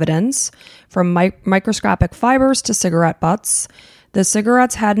possible evidence, from microscopic fibers to cigarette butts. The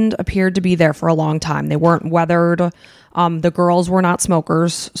cigarettes hadn't appeared to be there for a long time. They weren't weathered. The girls were not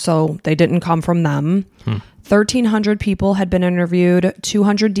smokers, so they didn't come from them. 1,300 people had been interviewed.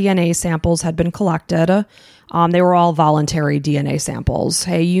 200 DNA samples had been collected. They were all voluntary DNA samples.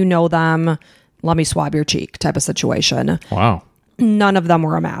 Hey, you know them. Let me swab your cheek type of situation. Wow. None of them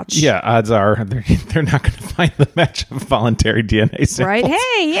were a match. Yeah, odds are they're not going to find the match of voluntary DNA samples. Right?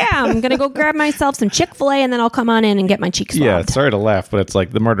 Hey, yeah, I'm going to go grab myself some Chick-fil-A and then I'll come on in and get my cheeks swabbed. Yeah, sorry to laugh, but it's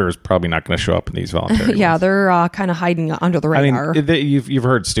like the murderer is probably not going to show up in these voluntary Yeah, ones. they're kind of hiding under the radar. I mean, you've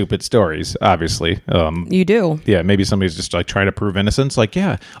heard stupid stories, obviously. You do. Yeah, maybe somebody's just like trying to prove innocence. Like,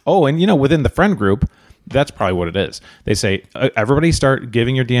 yeah. Oh, and within the friend group, that's probably what it is. They say, everybody start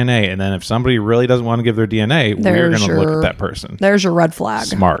giving your DNA, and then if somebody really doesn't want to give their DNA, we're going to look at that person. There's your red flag.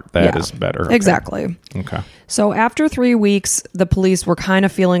 Smart. That is better. Okay. Exactly. Okay. So after 3 weeks, the police were kind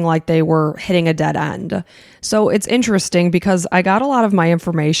of feeling like they were hitting a dead end. So it's interesting because I got a lot of my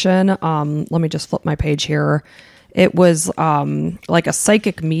information. Let me just flip my page here. It was like a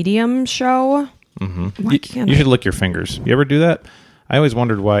psychic medium show. You should lick your fingers. You ever do that? I always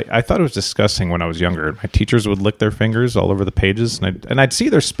wondered why. I thought it was disgusting when I was younger. My teachers would lick their fingers all over the pages, and I'd see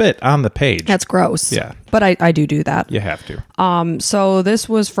their spit on the page. That's gross. Yeah. But I do that. You have to. So this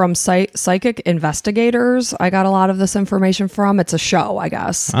was from Psychic Investigators. I got a lot of this information from. It's a show, I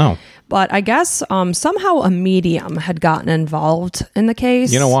guess. Oh. But I guess somehow a medium had gotten involved in the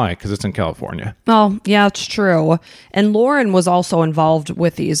case. You know why? Because it's in California. Oh, yeah, it's true. And Lauren was also involved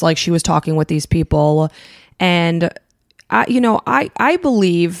with these. Like, she was talking with these people. And I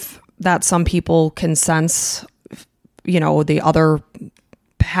believe that some people can sense, the other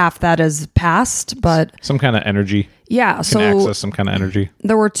half that is past, but some kind of energy. Yeah. So access some kind of energy.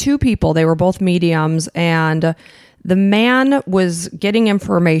 There were two people. They were both mediums, and the man was getting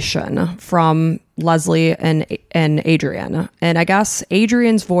information from Leslie and Adrian. And I guess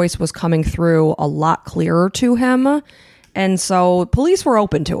Adrian's voice was coming through a lot clearer to him. And so police were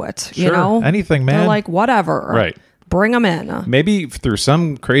open to it, Sure. Anything, man. They're like, whatever. Right. Bring them in. Maybe through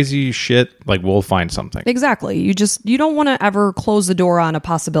some crazy shit, like we'll find something. Exactly. You don't want to ever close the door on a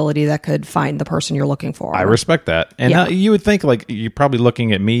possibility that could find the person you're looking for. I respect that. And Yeah. You would think, like, you're probably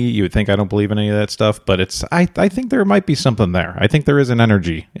looking at me, you would think I don't believe in any of that stuff, but I think there might be something there. I think there is an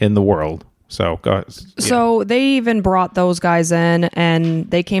energy in the world. So, go ahead. Yeah. So they even brought those guys in, and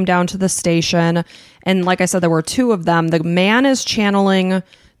they came down to the station. And like I said, there were two of them. The man is channeling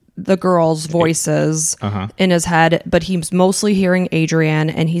the girls' voices in his head, but he's mostly hearing Adrian,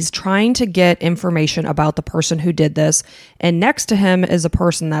 and he's trying to get information about the person who did this. And next to him is a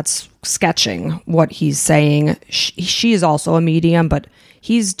person that's sketching what he's saying. She is also a medium, but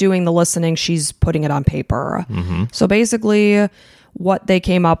he's doing the listening. She's putting it on paper. So basically what they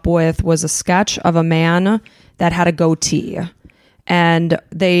came up with was a sketch of a man that had a goatee, and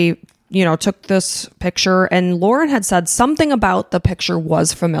they took this picture, and Lauren had said something about the picture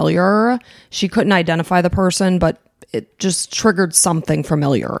was familiar. She couldn't identify the person, but it just triggered something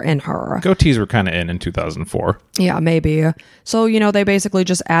familiar in her. Goatees were kind of in 2004. Yeah, maybe. So, they basically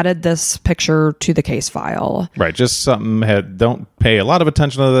just added this picture to the case file. Right. Just something don't pay a lot of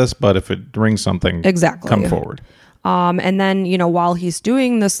attention to this, but if it rings something, Exactly. come forward. And then, while he's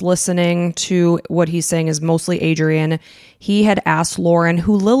doing this listening to what he's saying is mostly Adrian, he had asked Lauren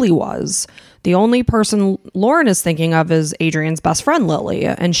who Lily was. The only person Lauren is thinking of is Adrian's best friend, Lily,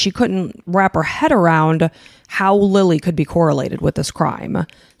 and she couldn't wrap her head around how Lily could be correlated with this crime.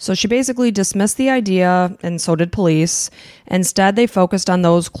 So she basically dismissed the idea, and so did police. Instead, they focused on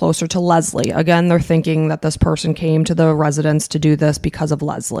those closer to Leslie. Again, they're thinking that this person came to the residence to do this because of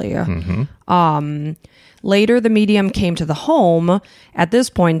Leslie. Later, the medium came to the home. At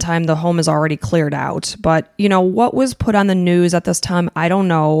this point in time, the home is already cleared out. But, what was put on the news at this time, I don't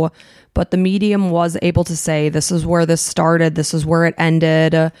know. But the medium was able to say, this is where this started. This is where it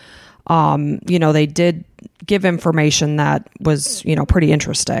ended. They did give information that was, pretty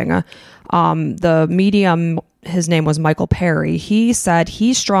interesting. The medium, his name was Michael Perry. He said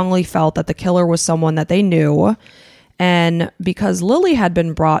he strongly felt that the killer was someone that they knew. And because Lily had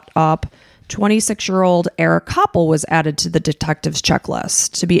been brought up, 26-year-old Eric Koppel was added to the detective's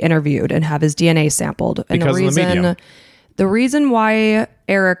checklist to be interviewed and have his DNA sampled. And Because of the medium. The reason why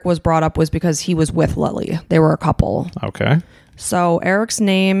Eric was brought up was because he was with Lily. They were a couple. Okay. So Eric's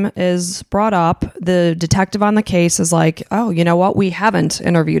name is brought up. The detective on the case is like, oh, you know what? We haven't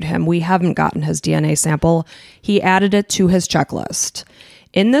interviewed him. We haven't gotten his DNA sample. He added it to his checklist.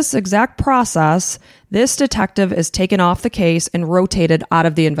 In this exact process, this detective is taken off the case and rotated out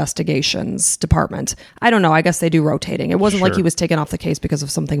of the investigations department. I don't know. I guess they do rotating. It wasn't like Sure. he was taken off the case because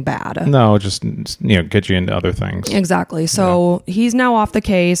of something bad. No, just, get you into other things. Exactly. So he's now off the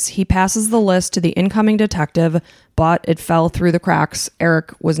case. He passes the list to the incoming detective, but it fell through the cracks.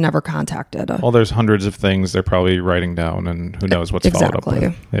 Eric was never contacted. Well, there's hundreds of things they're probably writing down, and who knows what's followed up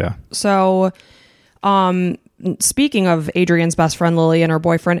with. Yeah. So, speaking of Adrian's best friend Lily and her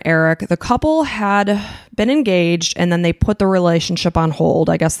boyfriend Eric, the couple had been engaged and then they put the relationship on hold.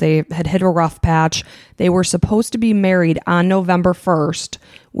 I guess they had hit a rough patch. They were supposed to be married on November 1st,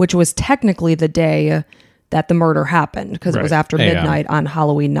 which was technically the day that the murder happened because it was Right. after midnight on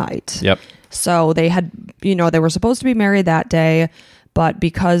Halloween night. Yep. So they had, they were supposed to be married that day, but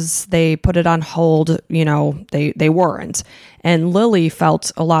because they put it on hold, they weren't. And Lily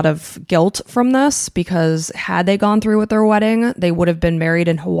felt a lot of guilt from this because had they gone through with their wedding, they would have been married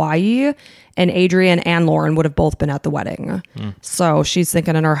in Hawaii, and Adrian and Lauren would have both been at the wedding. So she's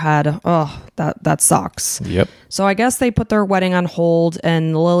thinking in her head, oh, that sucks. Yep. So I guess they put their wedding on hold,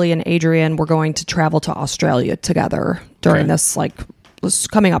 and Lily and Adrian were going to travel to Australia together during this, was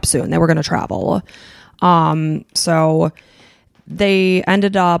coming up soon. They were going to travel. So they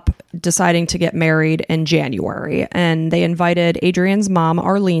ended up deciding to get married in January, and they invited Adrian's mom,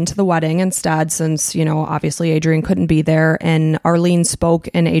 Arlene, to the wedding instead, since, obviously Adrian couldn't be there. And Arlene spoke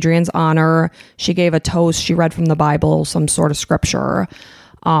in Adrian's honor. She gave a toast. She read from the Bible, some sort of scripture,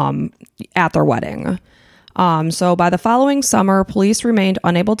 at their wedding. So by the following summer, police remained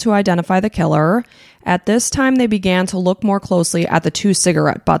unable to identify the killer. At this time, they began to look more closely at the 2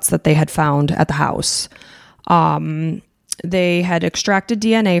 cigarette butts that they had found at the house. They had extracted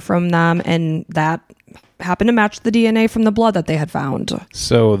DNA from them, and that happened to match the DNA from the blood that they had found.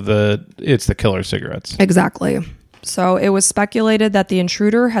 So it's the killer cigarettes. Exactly. So it was speculated that the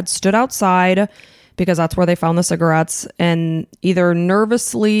intruder had stood outside because that's where they found the cigarettes, and either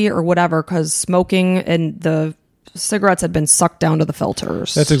nervously or whatever, because smoking and the cigarettes had been sucked down to the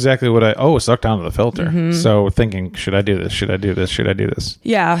filters. That's exactly what sucked down to the filter. So thinking, should I do this? Should I do this? Should I do this?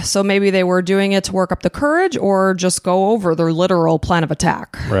 Yeah, so maybe they were doing it to work up the courage or just go over their literal plan of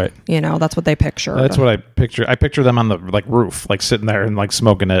attack. Right. That's what they pictured. That's what I picture. I picture them on the roof, sitting there and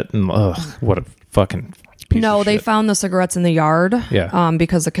smoking it, and what a fucking piece No, of they shit. found the cigarettes in the yard. Yeah.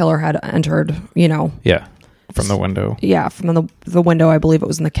 Because the killer had entered, Yeah, from the window. Yeah, from the window. I believe it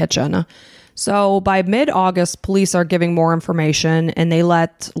was in the kitchen. So by mid-August, police are giving more information, and they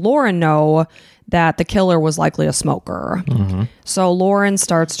let Lauren know that the killer was likely a smoker. So Lauren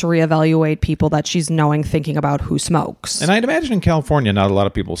starts to reevaluate people that she's knowing, thinking about who smokes. And I'd imagine in California, not a lot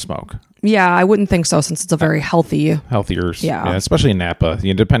of people smoke. Yeah, I wouldn't think so, since it's a very healthy. Healthier, Yeah. especially in Napa,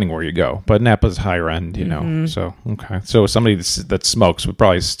 depending where you go. But Napa's higher end, So okay, so somebody that smokes would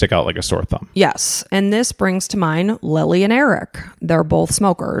probably stick out like a sore thumb. Yes, and this brings to mind Lily and Eric. They're both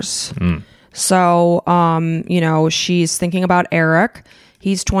smokers. So, she's thinking about Eric.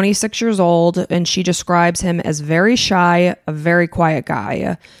 He's 26 years old, and she describes him as very shy, a very quiet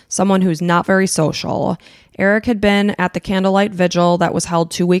guy, someone who's not very social. Eric had been at the candlelight vigil that was held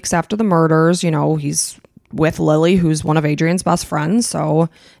 2 weeks after the murders. He's with Lily, who's one of Adrian's best friends. So,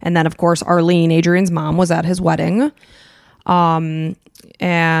 and then of course, Arlene, Adrian's mom, was at his wedding.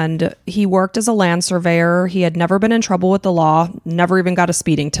 And he worked as a land surveyor. He had never been in trouble with the law, never even got a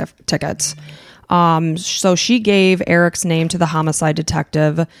speeding ticket. So she gave Eric's name to the homicide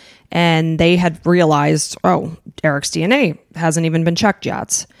detective, and they had realized, oh, Eric's DNA hasn't even been checked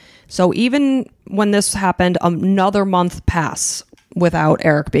yet. So even when this happened, another month passed without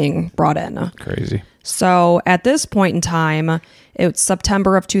Eric being brought in. Crazy. So at this point in time, it's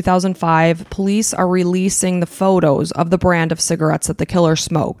September of 2005. Police are releasing the photos of the brand of cigarettes that the killer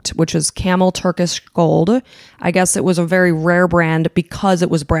smoked, which is Camel Turkish Gold. I guess it was a very rare brand because it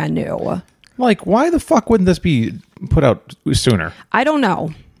was brand new. Like, why the fuck wouldn't this be put out sooner? I don't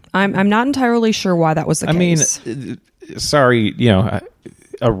know. I'm not entirely sure why that was the case. I mean, sorry,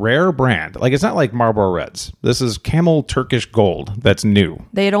 a rare brand. Like, it's not like Marlboro Reds. This is Camel Turkish Gold. That's new.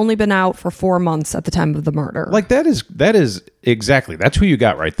 They had only been out for 4 months at the time of the murder. Like, that is exactly. That's who you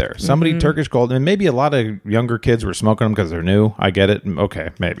got right there. Somebody Turkish Gold. And maybe a lot of younger kids were smoking them because they're new. I get it. Okay,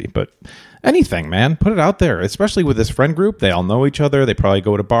 maybe. But anything, man. Put it out there. Especially with this friend group. They all know each other. They probably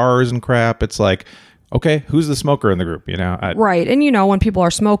go to bars and crap. It's like, okay, who's the smoker in the group? Right. And, when people are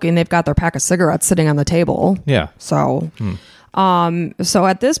smoking, they've got their pack of cigarettes sitting on the table. Yeah. So... So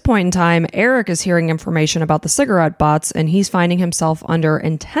at this point in time, Eric is hearing information about the cigarette butts, and he's finding himself under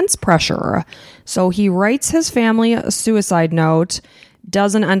intense pressure. So he writes his family a suicide note,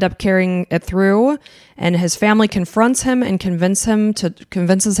 doesn't end up carrying it through, and his family confronts him and convinces him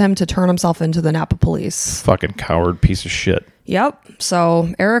to turn himself into the Napa police. Fucking coward piece of shit. Yep.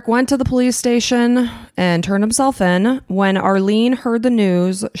 So Eric went to the police station and turned himself in. When Arlene heard the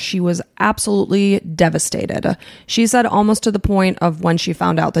news, she was absolutely devastated. She said almost to the point of when she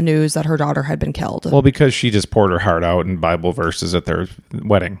found out the news that her daughter had been killed. Well, because she just poured her heart out in Bible verses at their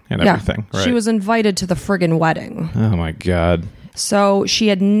wedding and everything. Right? She was invited to the friggin' wedding. Oh, my God. So she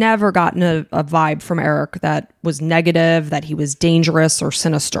had never gotten a vibe from Eric that was negative, that he was dangerous or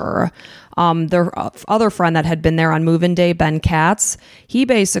sinister. Their other friend that had been there on move-in day, Ben Katz, he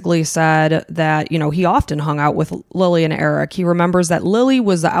basically said that, he often hung out with Lily and Eric. He remembers that Lily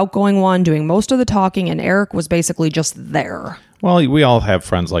was the outgoing one doing most of the talking, and Eric was basically just there. Well, we all have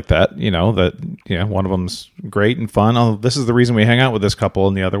friends like that, one of them's great and fun. Oh, this is the reason we hang out with this couple.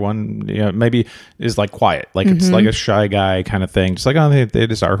 And the other one, maybe is like quiet. Like it's like a shy guy kind of thing. Just like, oh, they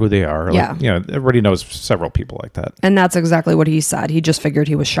just are who they are. Yeah. Like, everybody knows several people like that. And that's exactly what he said. He just figured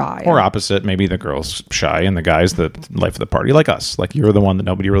he was shy. Or opposite. Maybe the girl's shy and the guy's the life of the party, like us. Like you're the one that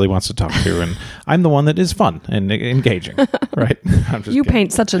nobody really wants to talk to. And I'm the one that is fun and engaging. Right? I'm just you kidding.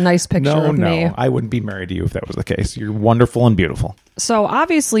 paint such a nice picture of me. No, I wouldn't be married to you if that was the case. You're wonderful and beautiful. So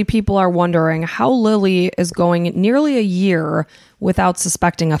obviously people are wondering how Lily is going nearly a year without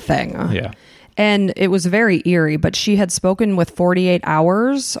suspecting a thing. Yeah. And it was very eerie, but she had spoken with 48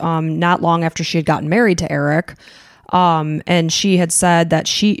 Hours not long after she had gotten married to Eric. And she had said that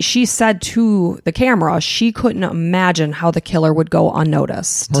she said to the camera, she couldn't imagine how the killer would go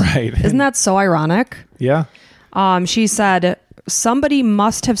unnoticed. Right. Isn't that so ironic? Yeah. She said, somebody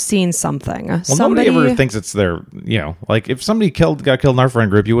must have seen something. Well, nobody ever thinks it's their, like if somebody got killed in our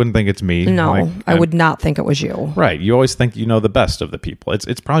friend group, you wouldn't think it's me. No, like, I would not think it was you. Right. You always think you know the best of the people.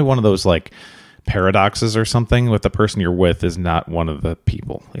 It's probably one of those like paradoxes or something with the person you're with is not one of the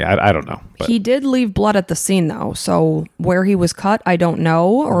people. Yeah, I don't know. But. He did leave blood at the scene though. So where he was cut, I don't know,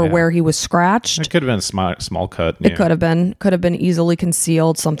 or where he was scratched. It could have been a small cut. It could have been easily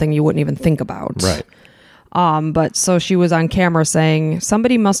concealed, something you wouldn't even think about. Right. But so she was on camera saying,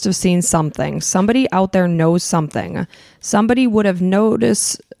 somebody must have seen something. Somebody out there knows something. Somebody would have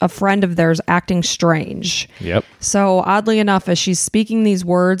noticed a friend of theirs acting strange. Yep. So oddly enough, as she's speaking these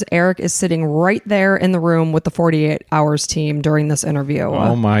words, Eric is sitting right there in the room with the 48 Hours team during this interview.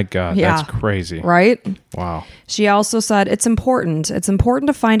 Oh my God. Yeah. That's crazy. Right? Wow. She also said, it's important. It's important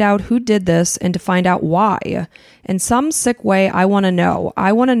to find out who did this and to find out why. In some sick way, I want to know.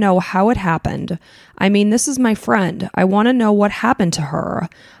 I want to know how it happened. I mean, this is my friend. I want to know what happened to her.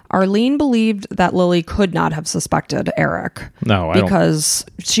 Arlene believed that Lily could not have suspected Eric. No, because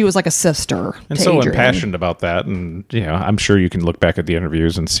she was like a sister. And to so Adrian. impassioned about that. And, I'm sure you can look back at the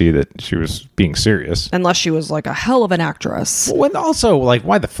interviews and see that she was being serious. Unless she was like a hell of an actress. Well, and also, like,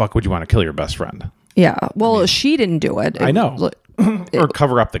 why the fuck would you want to kill your best friend? Yeah. Well, she didn't do it. I know. Or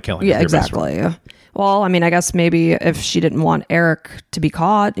cover up the killing. Yeah, of your best exactly. friend. Well, I mean, I guess maybe if she didn't want Eric to be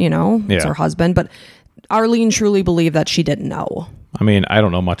caught, it's her husband. But Arlene truly believed that she didn't know. I mean, I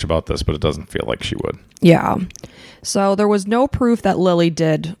don't know much about this, but it doesn't feel like she would. Yeah. So there was no proof that Lily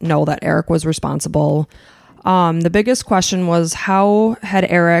did know that Eric was responsible. The biggest question was, how had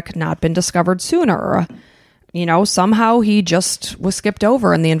Eric not been discovered sooner? Somehow he just was skipped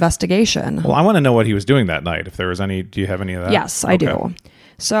over in the investigation. Well, I want to know what he was doing that night. If there was any, do you have any of that? Yes, I do.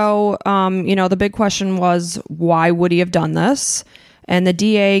 So, the big question was, why would he have done this? And the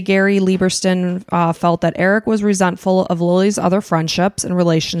DA, Gary Lieberstein, felt that Eric was resentful of Lily's other friendships and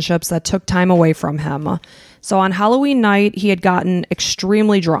relationships that took time away from him. So on Halloween night, he had gotten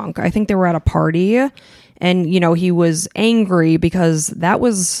extremely drunk. I think they were at a party. And, he was angry because that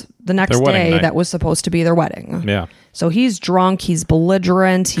was the next day that was supposed to be their wedding. Yeah. So he's drunk. He's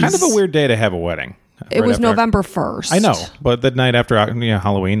belligerent. Kind of a weird day to have a wedding. It was November 1st. I know, but the night after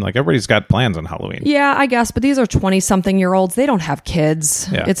Halloween, like everybody's got plans on Halloween. Yeah, I guess, but these are 20-something-year-olds. They don't have kids.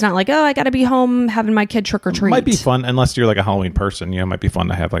 Yeah. It's not like, I got to be home having my kid trick or treat. Might be fun, unless you're like a Halloween person. It might be fun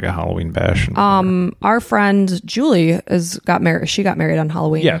to have like a Halloween bash. Our friend Julie got married. She got married on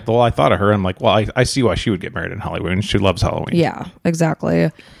Halloween. Yeah, well, I thought of her. I'm like, well, I see why she would get married on Halloween. She loves Halloween. Yeah,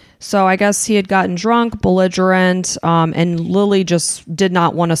 exactly. So I guess he had gotten drunk, belligerent, and Lily just did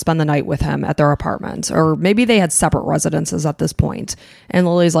not want to spend the night with him at their apartment. Or maybe they had separate residences at this point. And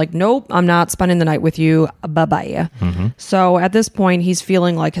Lily's like, nope, I'm not spending the night with you. Bye-bye. Mm-hmm. So at this point, he's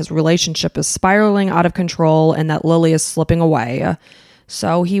feeling like his relationship is spiraling out of control and that Lily is slipping away.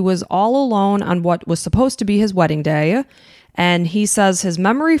 So he was all alone on what was supposed to be his wedding day. And he says his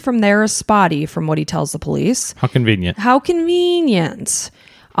memory from there is spotty, from what he tells the police. How convenient. How convenient.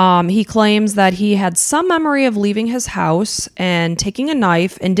 He claims that he had some memory of leaving his house and taking a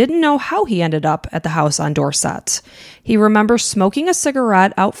knife and didn't know how he ended up at the house on Dorset. He remembers smoking a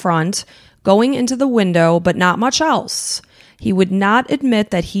cigarette out front, going into the window, but not much else. He would not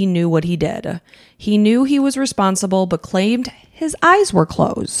admit that he knew what he did. He knew he was responsible, but claimed his eyes were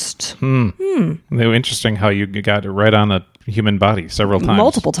closed. Interesting how you got it right on a human body several times.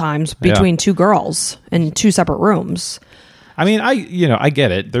 Multiple times between two girls in two separate rooms. I mean, I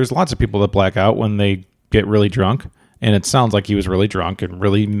get it. There's lots of people that black out when they get really drunk, and it sounds like he was really drunk and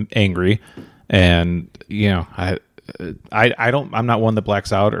really angry. And I'm not one that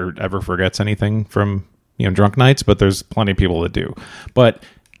blacks out or ever forgets anything from drunk nights, but there's plenty of people that do. But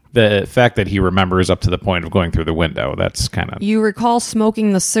the fact that he remembers up to the point of going through the window, that's kind of... You recall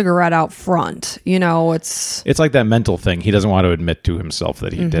smoking the cigarette out front. It's like that mental thing. He doesn't want to admit to himself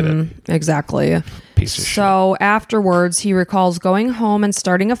that he did it. Exactly. Piece of shit. So afterwards, he recalls going home and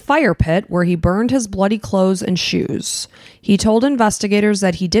starting a fire pit where he burned his bloody clothes and shoes. He told investigators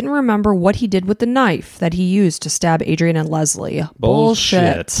that he didn't remember what he did with the knife that he used to stab Adrian and Leslie.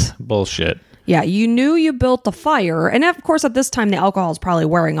 Bullshit. Yeah, you knew you built the fire. And of course, at this time, the alcohol is probably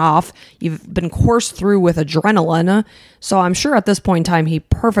wearing off. You've been coursed through with adrenaline. So I'm sure at this point in time, he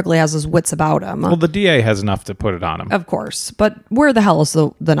perfectly has his wits about him. Well, the DA has enough to put it on him. Of course. But where the hell is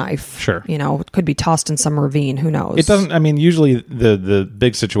the knife? Sure. It could be tossed in some ravine. Who knows? It doesn't, usually the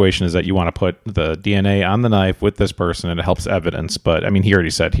big situation is that you want to put the DNA on the knife with this person and it helps evidence. But, he already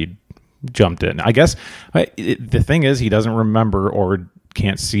said he jumped in. I guess the thing is he doesn't remember or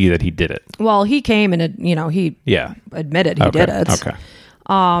can't see that he did it. Well, he came and he admitted he did it. Okay.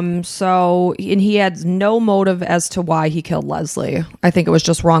 And he had no motive as to why he killed Leslie. I think it was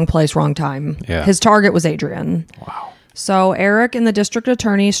just wrong place, wrong time. Yeah. His target was Adrian. Wow. So Eric and the district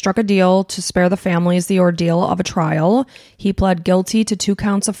attorney struck a deal to spare the families the ordeal of a trial. He pled guilty to 2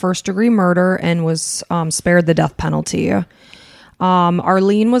 counts of first-degree murder and was spared the death penalty.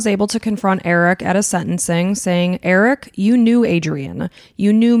 Arlene was able to confront Eric at a sentencing, saying, "Eric, you knew Adrian.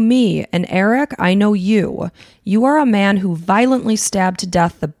 You knew me. And Eric, I know you. You are a man who violently stabbed to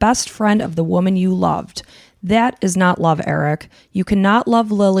death the best friend of the woman you loved. That is not love, Eric. You cannot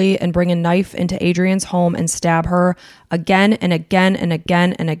love Lily and bring a knife into Adrian's home and stab her again and again and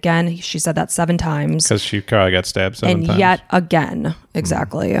again and again." She said that 7 times. Because she probably got stabbed 7 times. And yet again.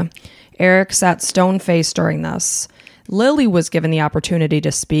 Exactly. Eric sat stone-faced during this. Lily was given the opportunity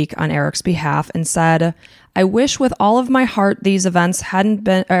to speak on Eric's behalf and said, "I wish with all of my heart these events had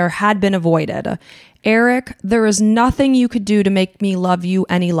been avoided. Eric, there is nothing you could do to make me love you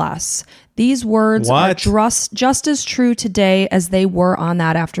any less. These words are just as true today as they were on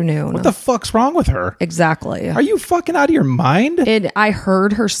that afternoon." What the fuck's wrong with her? Exactly. Are you fucking out of your mind? I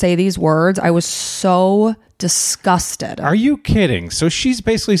heard her say these words. I was so disgusted. Are you kidding? So she's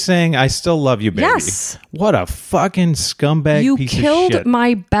basically saying, "I still love you, baby." Yes. What a fucking scumbag piece of shit. You killed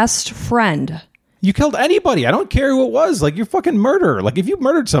my best friend. You killed anybody. I don't care who it was. Like, you're fucking murderer. Like, if you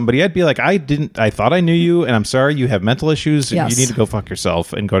murdered somebody, I'd be like, I thought I knew you, and I'm sorry, you have mental issues. Yes. You need to go fuck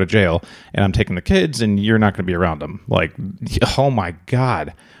yourself and go to jail. And I'm taking the kids, and you're not going to be around them. Like, oh my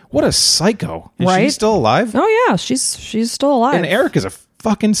God. What a psycho. Is she still alive? Oh, yeah. She's still alive. And Eric is a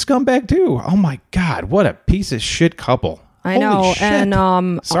fucking scumbag, too. Oh my God. What a piece of shit couple. I know. Holy shit.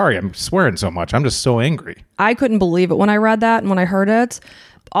 And sorry, I'm swearing so much. I'm just so angry. I couldn't believe it when I read that and when I heard it.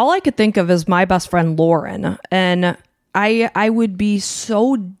 All I could think of is my best friend Lauren, and I would be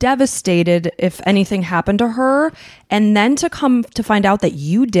so devastated if anything happened to her. And then to come to find out that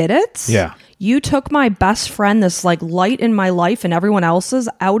you did it. Yeah. You took my best friend, this like light in my life and everyone else's,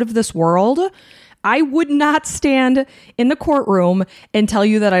 out of this world. I would not stand in the courtroom and tell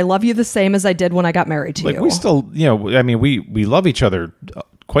you that I love you the same as I did when I got married to Like you. we still, I mean, we love each other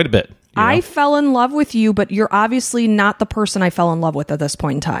quite a bit. I fell in love with you, but you're obviously not the person I fell in love with at this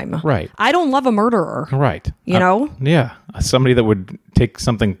point in time. Right. I don't love a murderer. Right. You know? Yeah. Somebody that would take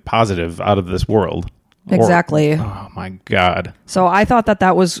something positive out of this world. Exactly. Oh, my God. So I thought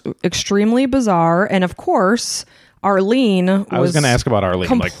that was extremely bizarre. And of course, Arlene I was going to ask about Arlene.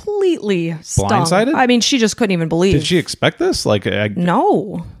 Completely stung. Blindsided? I mean, she just couldn't even believe. Did she expect this?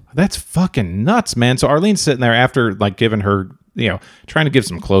 No. That's fucking nuts, man. So Arlene's sitting there after giving her, trying to give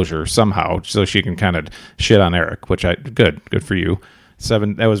some closure somehow so she can kind of shit on Eric, which good for you.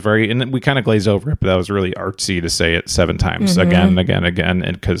 7, that was very, and we kind of glazed over it, but that was really artsy to say it 7 times again and again and again.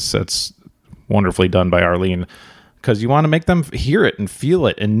 And because that's wonderfully done by Arlene, because you want to make them hear it and feel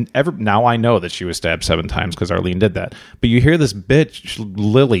it. And now I know that she was stabbed 7 times because Arlene did that. But you hear this bitch,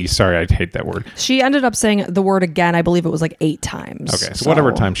 Lily, sorry, I hate that word. She ended up saying the word again, I believe it was 8 times. Okay, so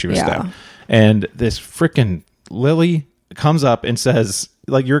whatever time she was stabbed. And this freaking Lily comes up and says,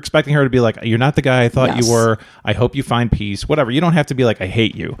 you're expecting her to be like, you're not the guy I thought you were. I hope you find peace. Whatever. You don't have to be like, I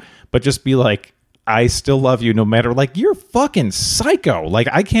hate you. But just be like, I still love you no matter, you're fucking psycho.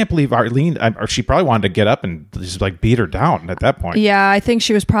 I can't believe Arlene, or she probably wanted to get up and just beat her down at that point. Yeah, I think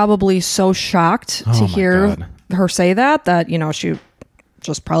she was probably so shocked to hear her say that, she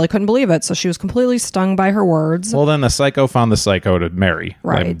just probably couldn't believe it. So she was completely stung by her words. Well, then the psycho found the psycho to marry.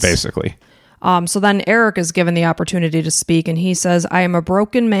 Right. Basically. So then Eric is given the opportunity to speak, and he says, I am a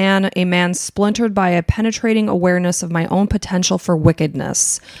broken man, a man splintered by a penetrating awareness of my own potential for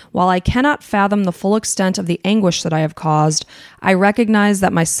wickedness. While I cannot fathom the full extent of the anguish that I have caused, I recognize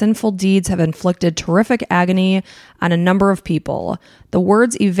that my sinful deeds have inflicted terrific agony on a number of people. The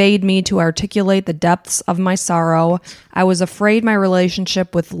words evade me to articulate the depths of my sorrow. I was afraid my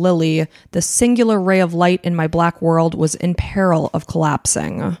relationship with Lily, the singular ray of light in my black world, was in peril of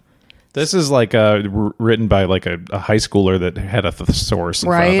collapsing. This is written by a high schooler that had a thesaurus in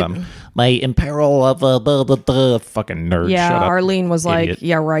front of them. My imperil of fucking nerd. Yeah, Shut up, Arlene was idiot. like,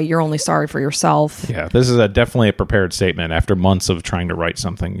 yeah, right, you're only sorry for yourself. Yeah, this is definitely a prepared statement after months of trying to write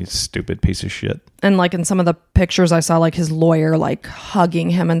something, you stupid piece of shit. And in some of the pictures I saw, his lawyer hugging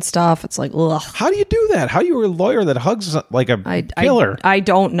him and stuff. It's ugh. How do you do that? How are you a lawyer that hugs a killer? I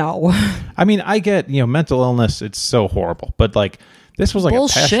don't know. I mean, I get, mental illness, it's so horrible. But this was a passionate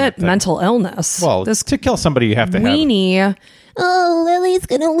bullshit thing. mental illness. Well, to kill somebody, you have to weenie. Oh, Lily's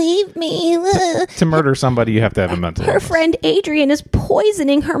gonna leave me. To murder somebody, you have to have a mental Her illness. friend Adrian is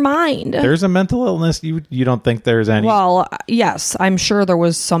poisoning her mind. There's a mental illness. You don't think there's any? Well, yes, I'm sure there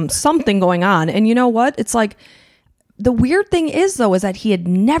was something going on. And you know what? It's the weird thing is, though, is that he had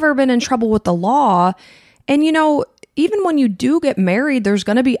never been in trouble with the law. And, even when you do get married, there's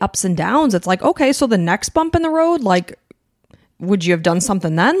going to be ups and downs. It's okay, so the next bump in the road, would you have done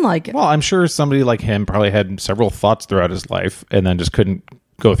something then? Well, I'm sure somebody like him probably had several thoughts throughout his life and then just couldn't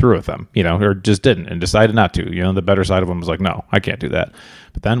go through with them, or just didn't and decided not to. The better side of him was no, I can't do that.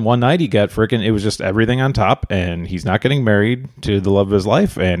 But then one night he got it was just everything on top, and he's not getting married to the love of his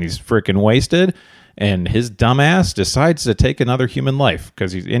life, and he's freaking wasted. And his dumbass decides to take another human life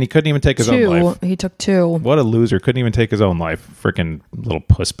because he couldn't even take his own life. He took 2. What a loser. Couldn't even take his own life. Freaking little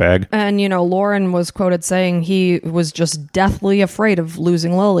puss bag. And, Lauren was quoted saying he was just deathly afraid of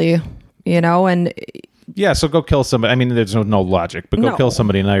losing Lily, and yeah, so go kill somebody. I mean, there's no logic, but go No. kill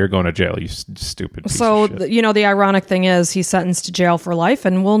somebody and now you're going to jail, you stupid piece so, of shit. the ironic thing is he's sentenced to jail for life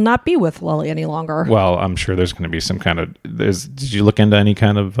and will not be with Lily any longer. Well, I'm sure there's going to be some kind of... Did you look into any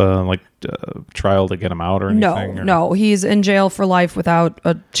kind of trial to get him out or anything? No, he's in jail for life without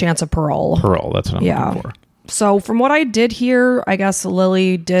a chance of parole. Parole, that's what I'm looking for. So from what I did hear, I guess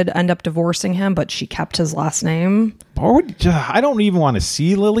Lily did end up divorcing him, but she kept his last name. I don't even want to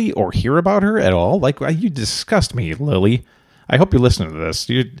see Lily or hear about her at all. You disgust me, Lily. I hope you're listening to this.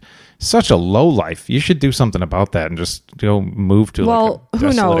 You're such a low life. You should do something about that and just move to a who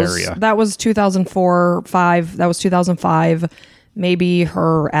desolate knows? area. That was 2004-5. That was 2005. Maybe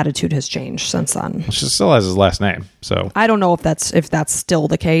her attitude has changed since then. She still has his last name, so I don't know if that's still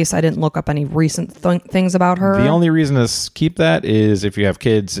the case. I didn't look up any recent things about her. the only reason to keep that is if you have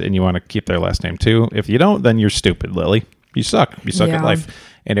kids and you want to keep their last name too. If you don't, then you're stupid, Lily. You suck. You suck at Yeah. life.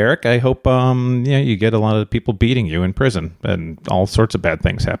 And Eric, I hope you get a lot of people beating you in prison and all sorts of bad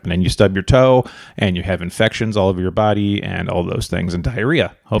things happen. And you stub your toe and you have infections all over your body and all those things and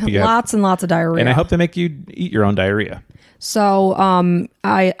diarrhea. Hope you have, Lots and lots of diarrhea. and I hope they make you eat your own diarrhea. So,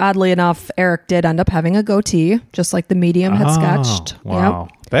 I oddly enough, Eric did end up having a goatee, just like the medium had sketched. Wow.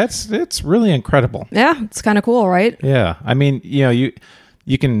 Yep. It's really incredible. Yeah, it's kind of cool, right? Yeah. I mean,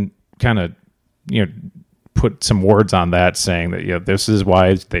 you can kind of, put some words on that saying that, this is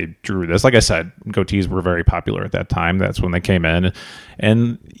why they drew this. Like I said, goatees were very popular at that time. That's when they came in.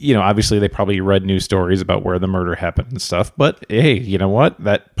 And, obviously they probably read news stories about where the murder happened and stuff. But hey, you know what?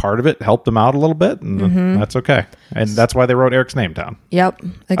 That part of it helped them out a little bit. And that's okay. And that's why they wrote Eric's name down. Yep,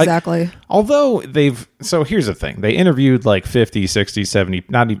 exactly. Although so here's the thing. They interviewed like 50, 60, 70,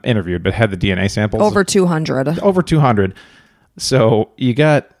 not even interviewed, but had the DNA samples. Over 200. Over 200. So you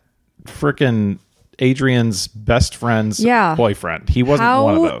got frickin' Adrian's best friend's boyfriend. He wasn't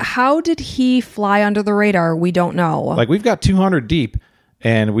one of those. How did he fly under the radar? We don't know. Like, we've got 200 deep,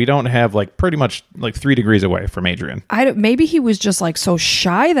 and we don't have like pretty much like 3 degrees away from Adrian. Maybe he was just like so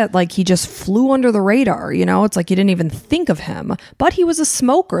shy that like he just flew under the radar. It's like you didn't even think of him. But he was a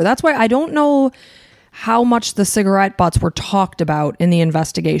smoker. That's why I don't know how much the cigarette butts were talked about in the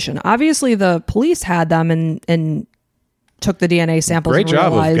investigation. Obviously, the police had them and took the DNA samples. Great and job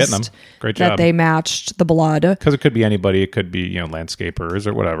of realized getting them. Great that job. they matched the blood. Because it could be anybody. It could be, landscapers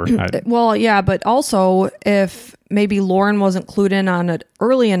or whatever. Well, yeah, but also if maybe Lauren wasn't clued in on it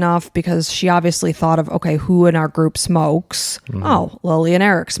early enough because she obviously thought of, okay, who in our group smokes? Oh, Lily and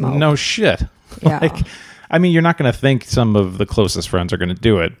Eric smoke. No shit. Yeah. You're not going to think some of the closest friends are going to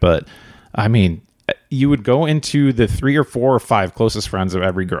do it, but I mean, you would go into the 3 or 4 or 5 closest friends of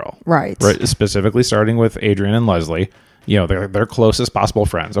every girl. Right. Specifically starting with Adrian and Leslie. Their closest possible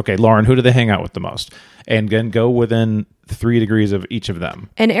friends. Okay, Lauren, who do they hang out with the most? And then go within 3 degrees of each of them.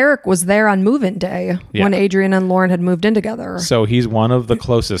 And Eric was there on move-in day when Adrian and Lauren had moved in together. So he's one of the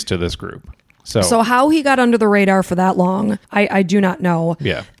closest to this group. So how he got under the radar for that long, I do not know.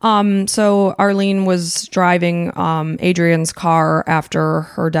 Yeah. So Arlene was driving Adrian's car after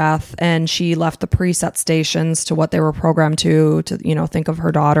her death, and she left the preset stations to what they were programmed to think of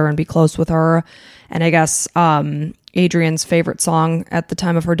her daughter and be close with her. And I guess Adrian's favorite song at the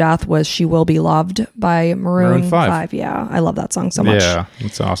time of her death was "She Will Be Loved" by Maroon 5. Yeah, I love that song so much. Yeah,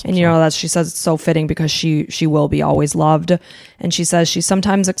 it's awesome. And that she says it's so fitting because she will be always loved. And she says she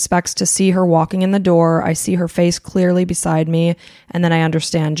sometimes expects to see her walking in the door. I see her face clearly beside me, and then I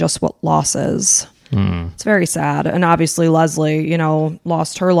understand just what loss is. It's very sad. And obviously Leslie,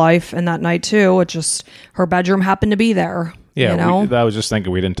 lost her life in that night too. It just, her bedroom happened to be there. Yeah, I was just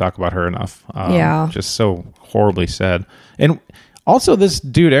thinking we didn't talk about her enough. Yeah. Just so horribly sad. And also this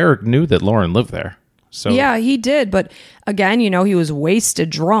dude, Eric, knew that Lauren lived there. So yeah, he did. But again, he was wasted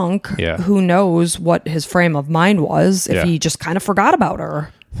drunk. Yeah. Who knows what his frame of mind was if he just kind of forgot about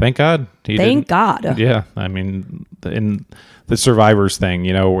her. Thank God. Thank God. Yeah. I mean, in the survivors thing,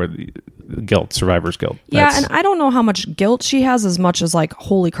 where survivor's guilt. Yeah, and I don't know how much guilt she has as much as like,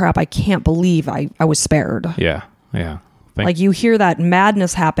 holy crap, I can't believe I was spared. Yeah. Yeah. Like you hear that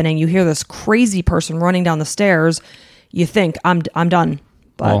madness happening, you hear this crazy person running down the stairs, you think I'm done.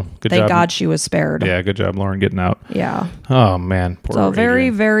 But thank God she was spared. Yeah, good job, Lauren, getting out. Yeah. Oh man, poor So very,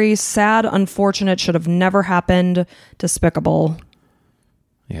 Adrian. very sad, unfortunate, should have never happened, despicable.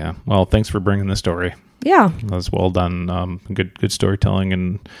 Yeah. Well, thanks for bringing the story. Yeah. That was well done. Good storytelling,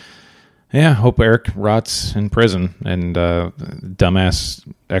 and yeah, hope Eric rots in prison and dumbass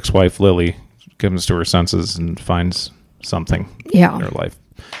ex-wife Lily comes to her senses and finds something in her life.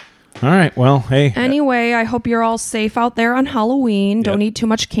 All right. Well, hey. Anyway, I hope you're all safe out there on Halloween. Don't eat too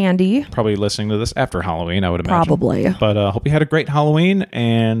much candy. Probably listening to this after Halloween, I would imagine. Probably. But hope you had a great Halloween.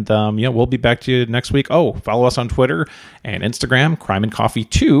 And we'll be back to you next week. Oh, follow us on Twitter and Instagram, Crime and Coffee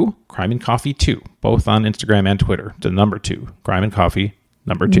 2, Crime and Coffee 2, both on Instagram and Twitter. The number 2, Crime and Coffee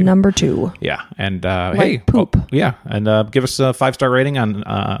number 2. Number 2. Yeah. And hey, poop. Yeah. And give us a 5-star rating on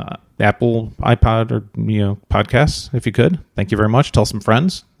Apple, iPod, or podcasts if you could. Thank you very much. Tell some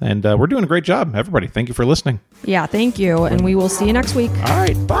friends. And we're doing a great job, everybody. Thank you for listening. Yeah, thank you. And we will see you next week. All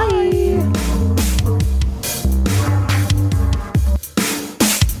right. Bye.